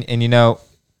bad, and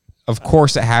of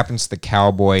course it happens to the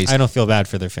Cowboys. I don't feel bad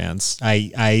for their fans.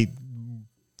 I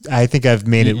think I've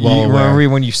made it You well aware. remember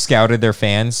when you scouted their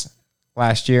fans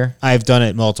last year? I've done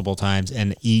it multiple times,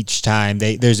 and each time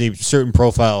there's a certain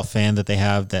profile of fan that they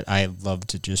have that I love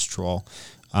to just troll.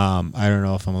 I don't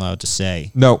know if I'm allowed to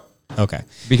say. No, Okay.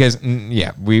 because we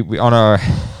on our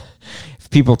if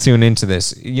people tune into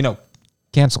this,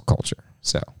 cancel culture.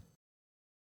 So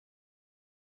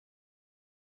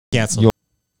Cancel.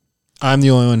 I'm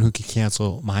the only one who can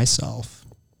cancel myself,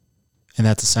 and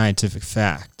that's a scientific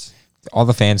fact. all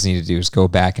the fans need to do is go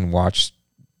back and watch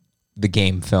the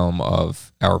game film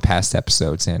of our past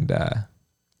episodes, and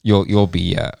you'll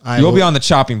be on the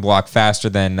chopping block faster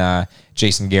than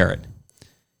Jason Garrett.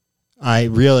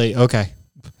 Okay.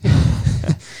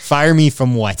 Fire me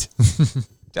from what?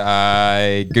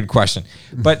 Good question.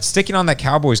 But sticking on that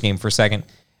Cowboys game for a second,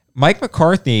 Mike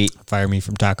McCarthy. Fire me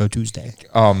from Taco Tuesday.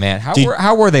 Oh man,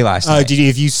 how were they last night?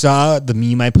 If you saw the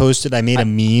meme I posted, I made a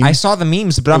meme. I saw the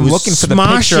memes, but I'm was looking for the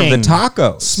picture of the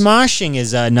tacos. Smoshing,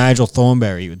 as Nigel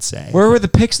Thornberry would say. Where were the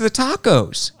pics of the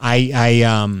tacos?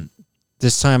 I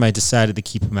this time I decided to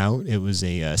keep them out. It was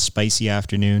a spicy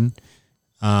afternoon.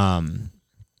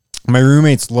 My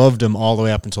roommates loved them all the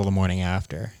way up until the morning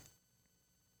after,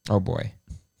 Oh boy.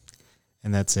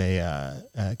 and that's a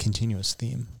continuous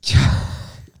theme.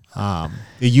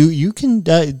 You can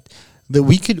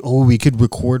we could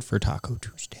record for Taco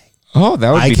Tuesday. Oh,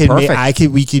 that would be perfect.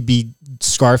 We could be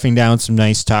scarfing down some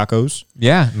nice tacos.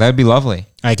 Yeah, that would be lovely.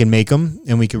 I can make them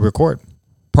and we could record.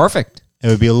 Perfect. It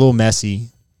would be a little messy,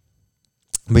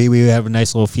 but we would have a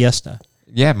nice little fiesta.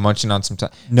 Yeah, munching on some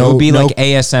tacos. No- it would be no- like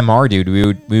ASMR, dude.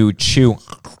 We would chew.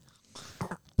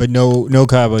 But no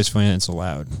Cowboys fans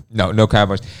allowed. No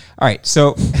Cowboys. All right,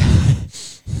 so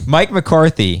Mike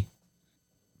McCarthy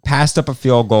passed up a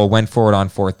field goal, went for it on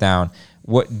 4th down.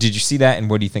 What did you see that, and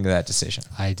what do you think of that decision?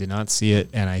 I did not see it,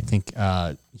 and I think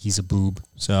he's a boob.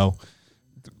 So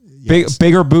yes.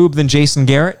 Bigger boob than Jason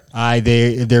Garrett?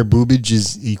 Their boobage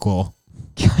is equal.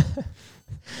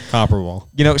 Comparable.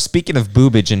 Speaking of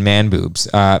boobage and man boobs,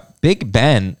 Big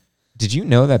Ben, did you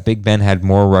know that Big Ben had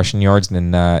more rushing yards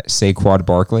than Saquon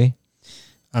Barkley?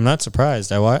 I'm not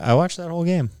surprised. I watched that whole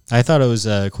game. I thought it was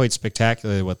quite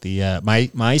spectacular what the my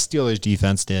Steelers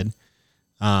defense did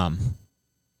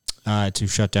to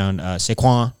shut down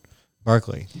Saquon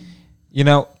Barkley.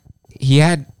 He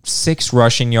had 6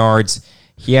 rushing yards.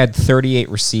 He had 38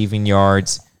 receiving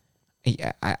yards.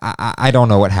 I don't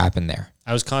know what happened there.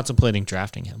 I was contemplating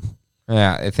drafting him.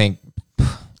 Yeah, I think,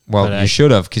 you should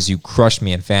have, because you crushed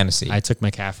me in fantasy. I took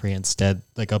McCaffrey instead,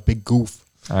 like a big goof.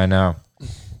 I know.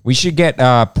 We should get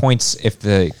points if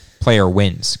the player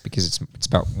wins, because it's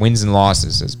about wins and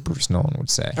losses, as Bruce Nolan would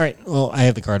say. All right. Well, I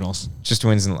have the Cardinals. Just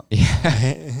wins and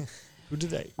yeah. Who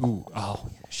did I? Ooh,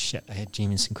 shit. I had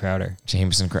Jamison Crowder.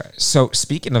 So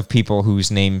speaking of people whose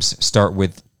names start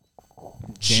with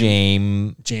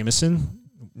Jameson?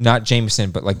 Not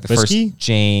Jameson, but like the Whiskey?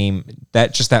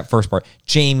 first that first part.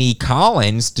 Jamie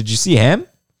Collins. Did you see him?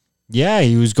 Yeah,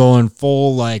 he was going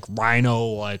full like rhino,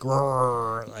 like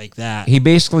roar, like that. He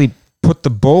basically put the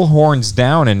bull horns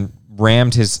down and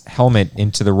rammed his helmet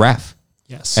into the ref.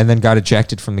 Yes. And then got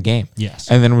ejected from the game. Yes.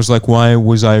 And then was like, why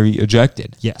was I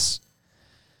ejected? Yes.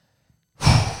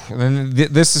 And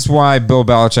this is why Bill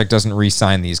Belichick doesn't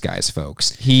re-sign these guys,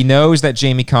 folks. He knows that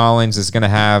Jamie Collins is going to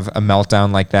have a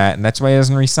meltdown like that, and that's why he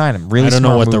doesn't re-sign him. Really, I don't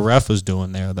know what move. the ref was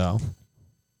doing there, though.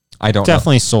 I don't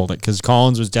definitely sold it, because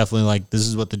Collins was definitely like, this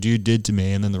is what the dude did to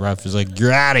me, and then the ref was like,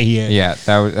 you're out of here. Yeah,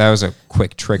 that was a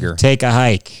quick trigger. Take a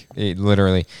hike.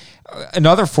 Literally.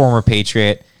 Another former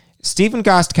Patriot, Stephen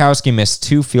Gostkowski, missed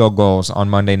 2 field goals on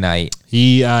Monday night.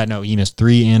 He missed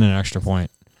 3 and an extra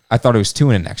point. I thought it was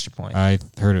 2 and an extra point. I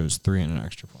heard it was 3 and an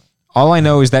extra point. All I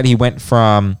know is that he went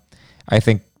from, I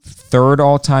think, 3rd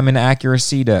all-time in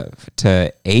accuracy to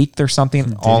 8th or something,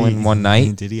 in one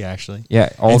night. Did he actually? Yeah,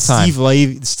 all time.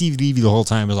 Steve Levy the whole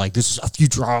time was like, this is a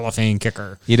future Hall of Fame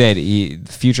kicker. He did.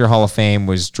 The future Hall of Fame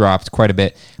was dropped quite a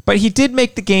bit. But he did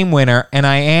make the game winner,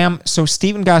 and so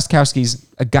Stephen Gostkowski's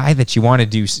a guy that you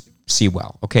want to see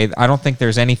well, okay? I don't think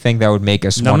there's anything that would make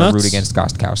us want to root against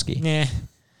Gostkowski. Nah.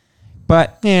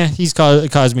 But yeah, he's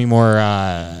caused me more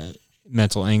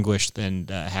mental anguish than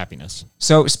happiness.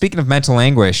 So speaking of mental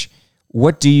anguish,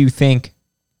 what do you think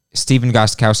Stephen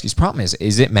Gostkowski's problem is?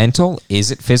 Is it mental? Is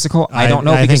it physical? I don't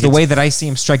know, I because think the way it's that I see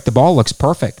him strike the ball looks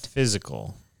perfect.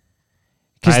 Physical.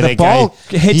 Because I the think ball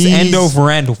hits he's- end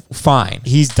over end fine.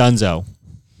 He's donezo.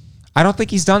 I don't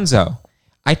think he's donezo.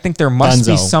 I think there must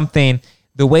be Dunzo. something.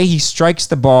 The way he strikes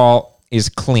the ball is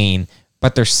clean,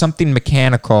 but there's something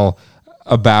mechanical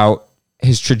about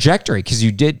his trajectory. Because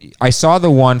I saw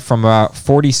the one from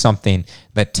 40-something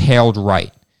that tailed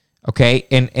right. Okay,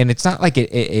 and it's not like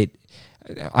it.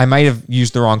 I might have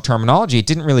used the wrong terminology. It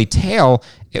didn't really tail.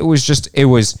 It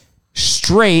was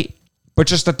straight, but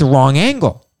just at the wrong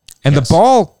angle. And the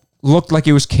ball looked like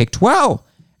it was kicked well.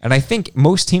 And I think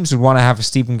most teams would want to have a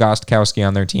Stephen Gostkowski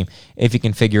on their team if he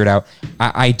can figure it out.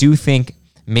 I do think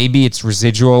maybe it's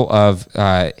residual of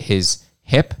his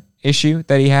hip issue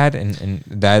that he had, and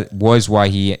that was why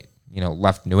he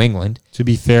left New England. To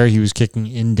be fair, he was kicking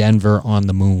in Denver on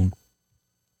the moon.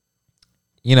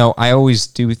 I always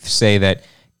do say that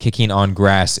kicking on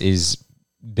grass is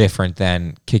different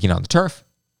than kicking on the turf.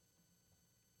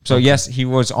 So yes, he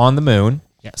was on the moon,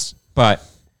 Yes. but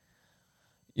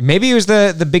maybe it was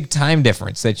the big time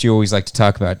difference that you always like to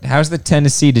talk about. How's the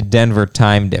Tennessee to Denver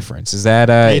time difference? Is that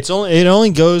It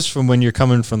only goes from when you're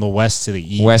coming from the west to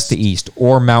the east. west to east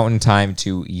or mountain time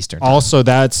to eastern time? Also,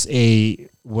 that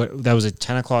was a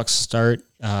 10 o'clock start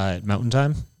mountain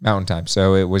time. Mountain time.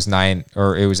 So it was 9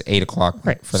 or it was 8 o'clock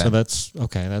for them. So that's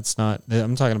okay. That's not.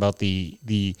 I'm talking about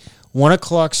the 1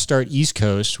 o'clock start East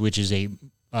Coast, which is a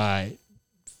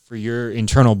for your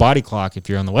internal body clock. If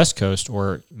you're on the West Coast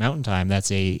or Mountain Time,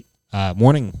 that's a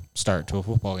morning start to a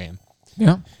football game.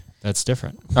 Yeah. That's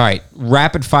different. All right.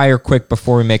 Rapid fire quick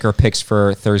before we make our picks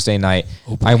for Thursday night.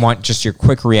 I want just your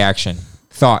quick reaction.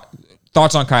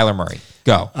 Thoughts on Kyler Murray.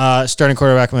 Go. Starting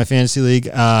quarterback in my fantasy league.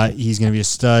 He's going to be a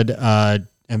stud.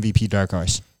 MVP dark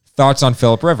horse. Thoughts on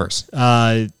Phillip Rivers.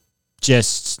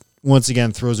 Just once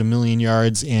again throws a million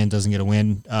yards and doesn't get a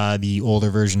win. The older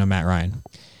version of Matt Ryan.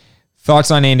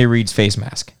 Thoughts on Andy Reid's face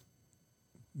mask.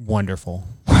 Wonderful.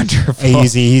 Wonderful.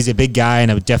 He's a big guy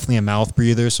and definitely a mouth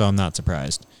breather, so I'm not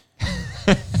surprised.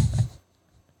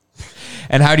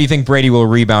 And how do you think Brady will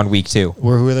rebound week 2?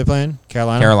 Who are they playing?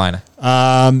 Carolina.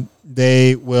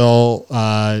 They will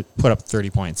put up 30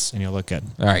 points, and you'll look good.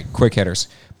 All right, quick hitters.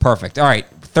 Perfect. All right,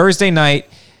 Thursday night.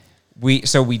 We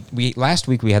last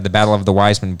week we had the battle of the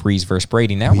Wiseman, Breeze versus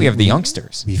Brady. Now we have the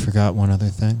youngsters. We forgot one other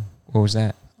thing. What was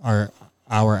that?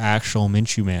 Our actual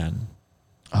Minshew man.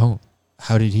 Oh,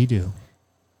 How did he do?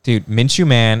 dude, Minshew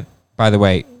Man. By the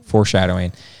way,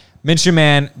 foreshadowing. Minshew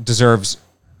Man deserves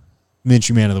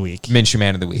Minshew man of the week. Minshew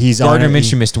Man of the week. He's Gardner honored-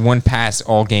 Minshew missed one pass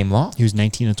all game long. He was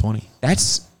 19 and 20.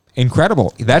 That's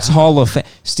incredible. That's Hall of Fame.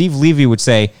 Steve Levy would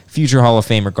say future Hall of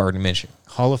Famer Gardner Minshew.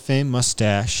 Hall of Fame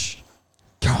mustache.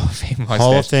 Hall of Fame mustache.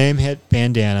 Hall of Fame hit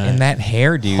bandana. And that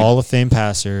hair, dude. Hall of Fame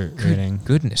passer rating.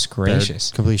 Goodness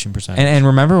gracious. Completion percentage. And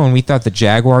remember when we thought the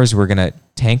Jaguars were going to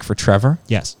tank for Trevor?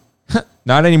 yes.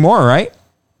 Not anymore, right?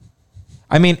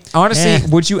 I mean, honestly, Eh.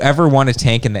 would you ever want to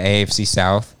tank in the AFC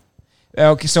South?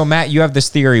 Okay, so Matt, you have this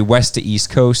theory, west to east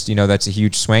coast, that's a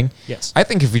huge swing. Yes. I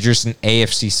think if you're just an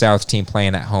AFC South team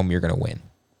playing at home, you're going to win.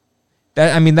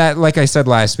 That, like I said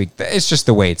last week, it's just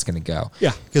the way it's going to go.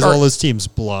 Yeah, because all those teams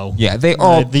blow. Yeah, they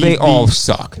all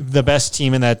suck. The best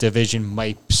team in that division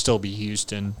might still be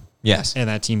Houston, Yes, and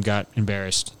that team got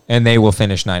embarrassed. and they will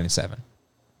finish 9-7.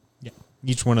 Yeah,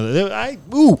 each one of the.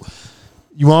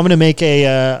 You want me to make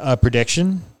a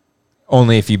prediction?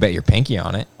 Only if you bet your pinky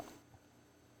on it.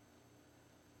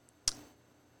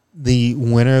 The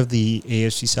winner of the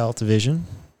AFC South division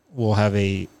will have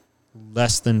a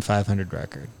less than 500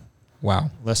 record, Wow,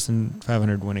 less than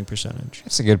 500 winning percentage.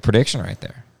 that's a good prediction right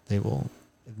there. They will.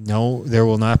 No, there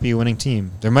will not be a winning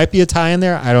team. There might be a tie in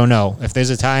there. I don't know. If there's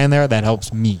a tie in there, that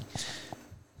helps me.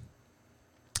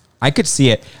 I could see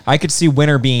it. I could see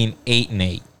winner being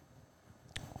 8-8.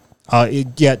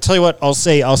 Yeah, tell you what, I'll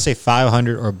say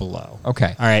 500 or below.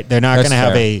 Okay. All right, they're not That's going to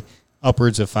have fair. a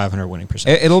upwards of 500 winning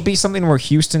percentage. It'll be something where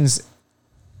Houston's,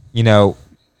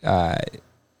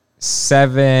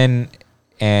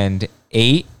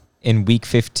 7-8 in week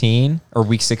 15 or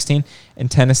week 16, and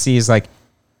Tennessee is like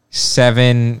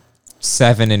 7-1,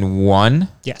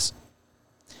 Yes.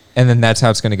 and then that's how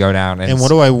it's going to go down. And what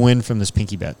do I win from this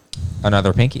pinky bet?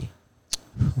 Another pinky.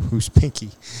 Who's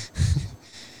pinky?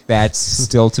 That's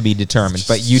still to be determined.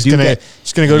 But you Just do gonna, get.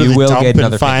 just gonna go to you the will dump get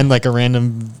another and find like a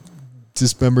random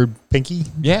dismembered pinky.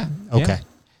 Yeah. Okay. yeah.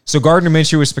 So Gardner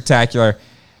Minshew was spectacular.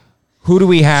 Who do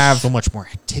we have? So much more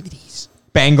activities.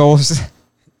 Bengals,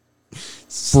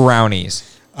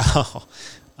 Brownies. Oh,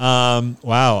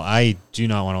 Wow, I do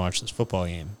not want to watch this football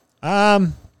game.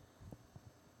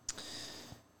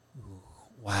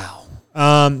 Wow.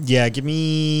 Yeah, give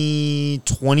me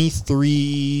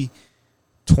 23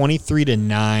 to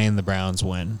 9. The Browns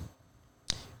win.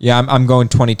 Yeah, I'm going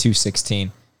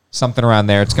 22-16. Something around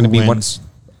there. It's going to be wins?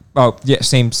 Oh, yeah,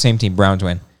 same team. Browns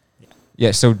win.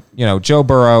 Yeah, so, Joe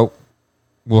Burrow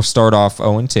will start off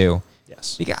 0-2.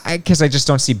 Yes. Because I just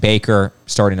don't see Baker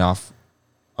starting off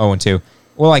 0-2.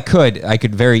 Well, I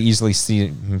could very easily see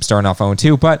him starting off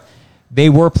 0-2, but they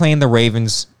were playing the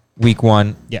Ravens week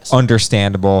 1. Yes.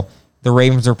 Understandable. The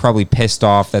Ravens are probably pissed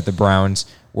off that the Browns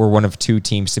were one of 2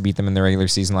 teams to beat them in the regular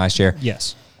season last year.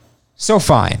 Yes. So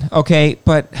fine. Okay,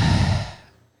 but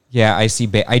yeah, I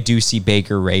do see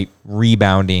Baker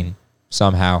rebounding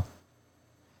somehow.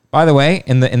 By the way,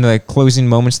 in the closing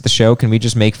moments of the show, can we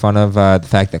just make fun of the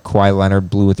fact that Kawhi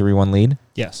Leonard blew a 3-1 lead?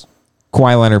 Yes.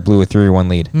 Kawhi Leonard blew a 3-1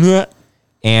 lead.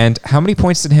 And how many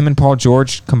points did him and Paul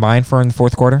George combine for in the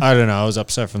fourth quarter? I don't know. I was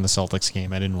upset from the Celtics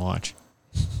game. I didn't watch.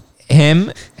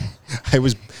 Him. I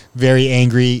was very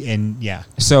angry, and yeah.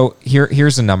 So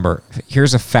here's a number.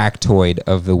 Here's a factoid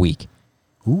of the week.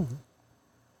 Ooh.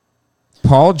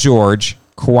 Paul George,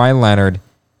 Kawhi Leonard,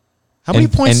 How many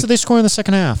points did they score in the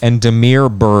second half? and Demir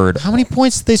Bird. How many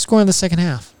points did they score in the second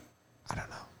half? I don't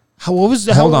know.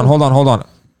 Hold on.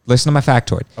 Listen to my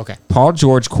factoid. Okay. Paul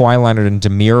George, Kawhi Leonard, and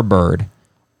Demir Bird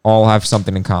all have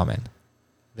something in common.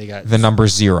 They got The number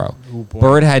 0. Ooh, boy.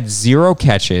 Bird had 0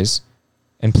 catches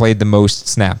and played the most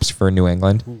snaps for New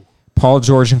England. Ooh. Paul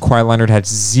George and Kawhi Leonard had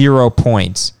 0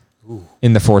 points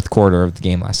in the fourth quarter of the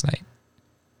game last night.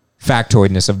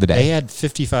 Factoidness of the day. They had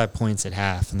 55 points at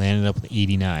half, and they ended up with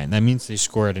 89. That means they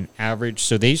scored an average.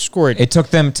 So they scored. It took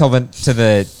them to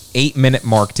the 8-minute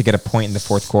mark to get a point in the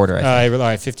fourth quarter. I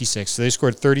think. 56. So they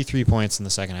scored 33 points in the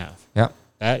second half. Yep.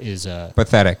 That is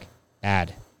Pathetic.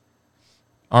 bad.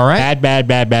 All right.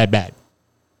 Bad.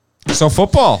 So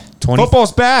football.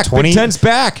 Football's back. Big Ten's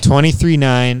back.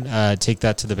 23-9. Take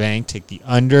that to the bank. Take the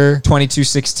under.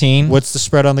 22-16. What's the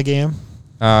spread on the game?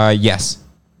 Yes.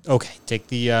 Okay. Take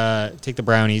the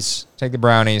Brownies. Take the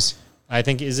Brownies. I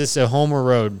think, is this a home or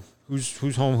road?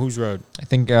 Who's home? Who's road? I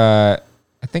think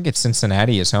it's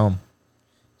Cincinnati is home.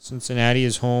 Cincinnati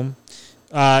is home.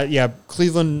 Yeah.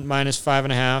 Cleveland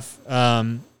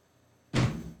 -5.5.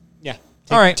 Yeah.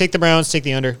 All right. Take the Browns. Take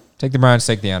the under. Take the Browns.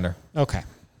 Take the under. Okay.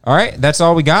 All right. That's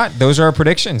all we got. Those are our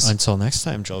predictions. Until next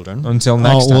time, children. Until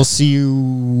next time. We'll see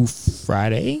you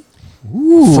Friday.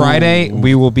 Friday,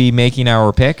 we will be making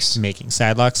our picks. Making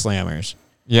Sidelock Slammers.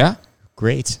 Yeah.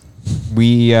 Great.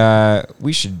 We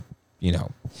should,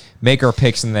 make our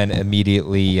picks and then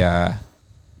immediately,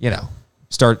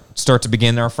 start to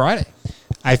begin our Friday.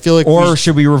 I feel like, or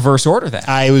should we reverse order that?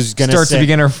 I was gonna start to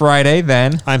begin our Friday.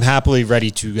 Then I'm happily ready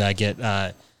to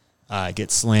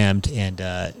get slammed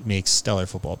and make stellar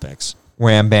football picks.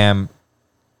 Wham bam.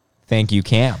 Thank you,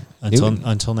 Cam.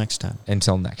 Until next time.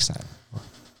 Until next time.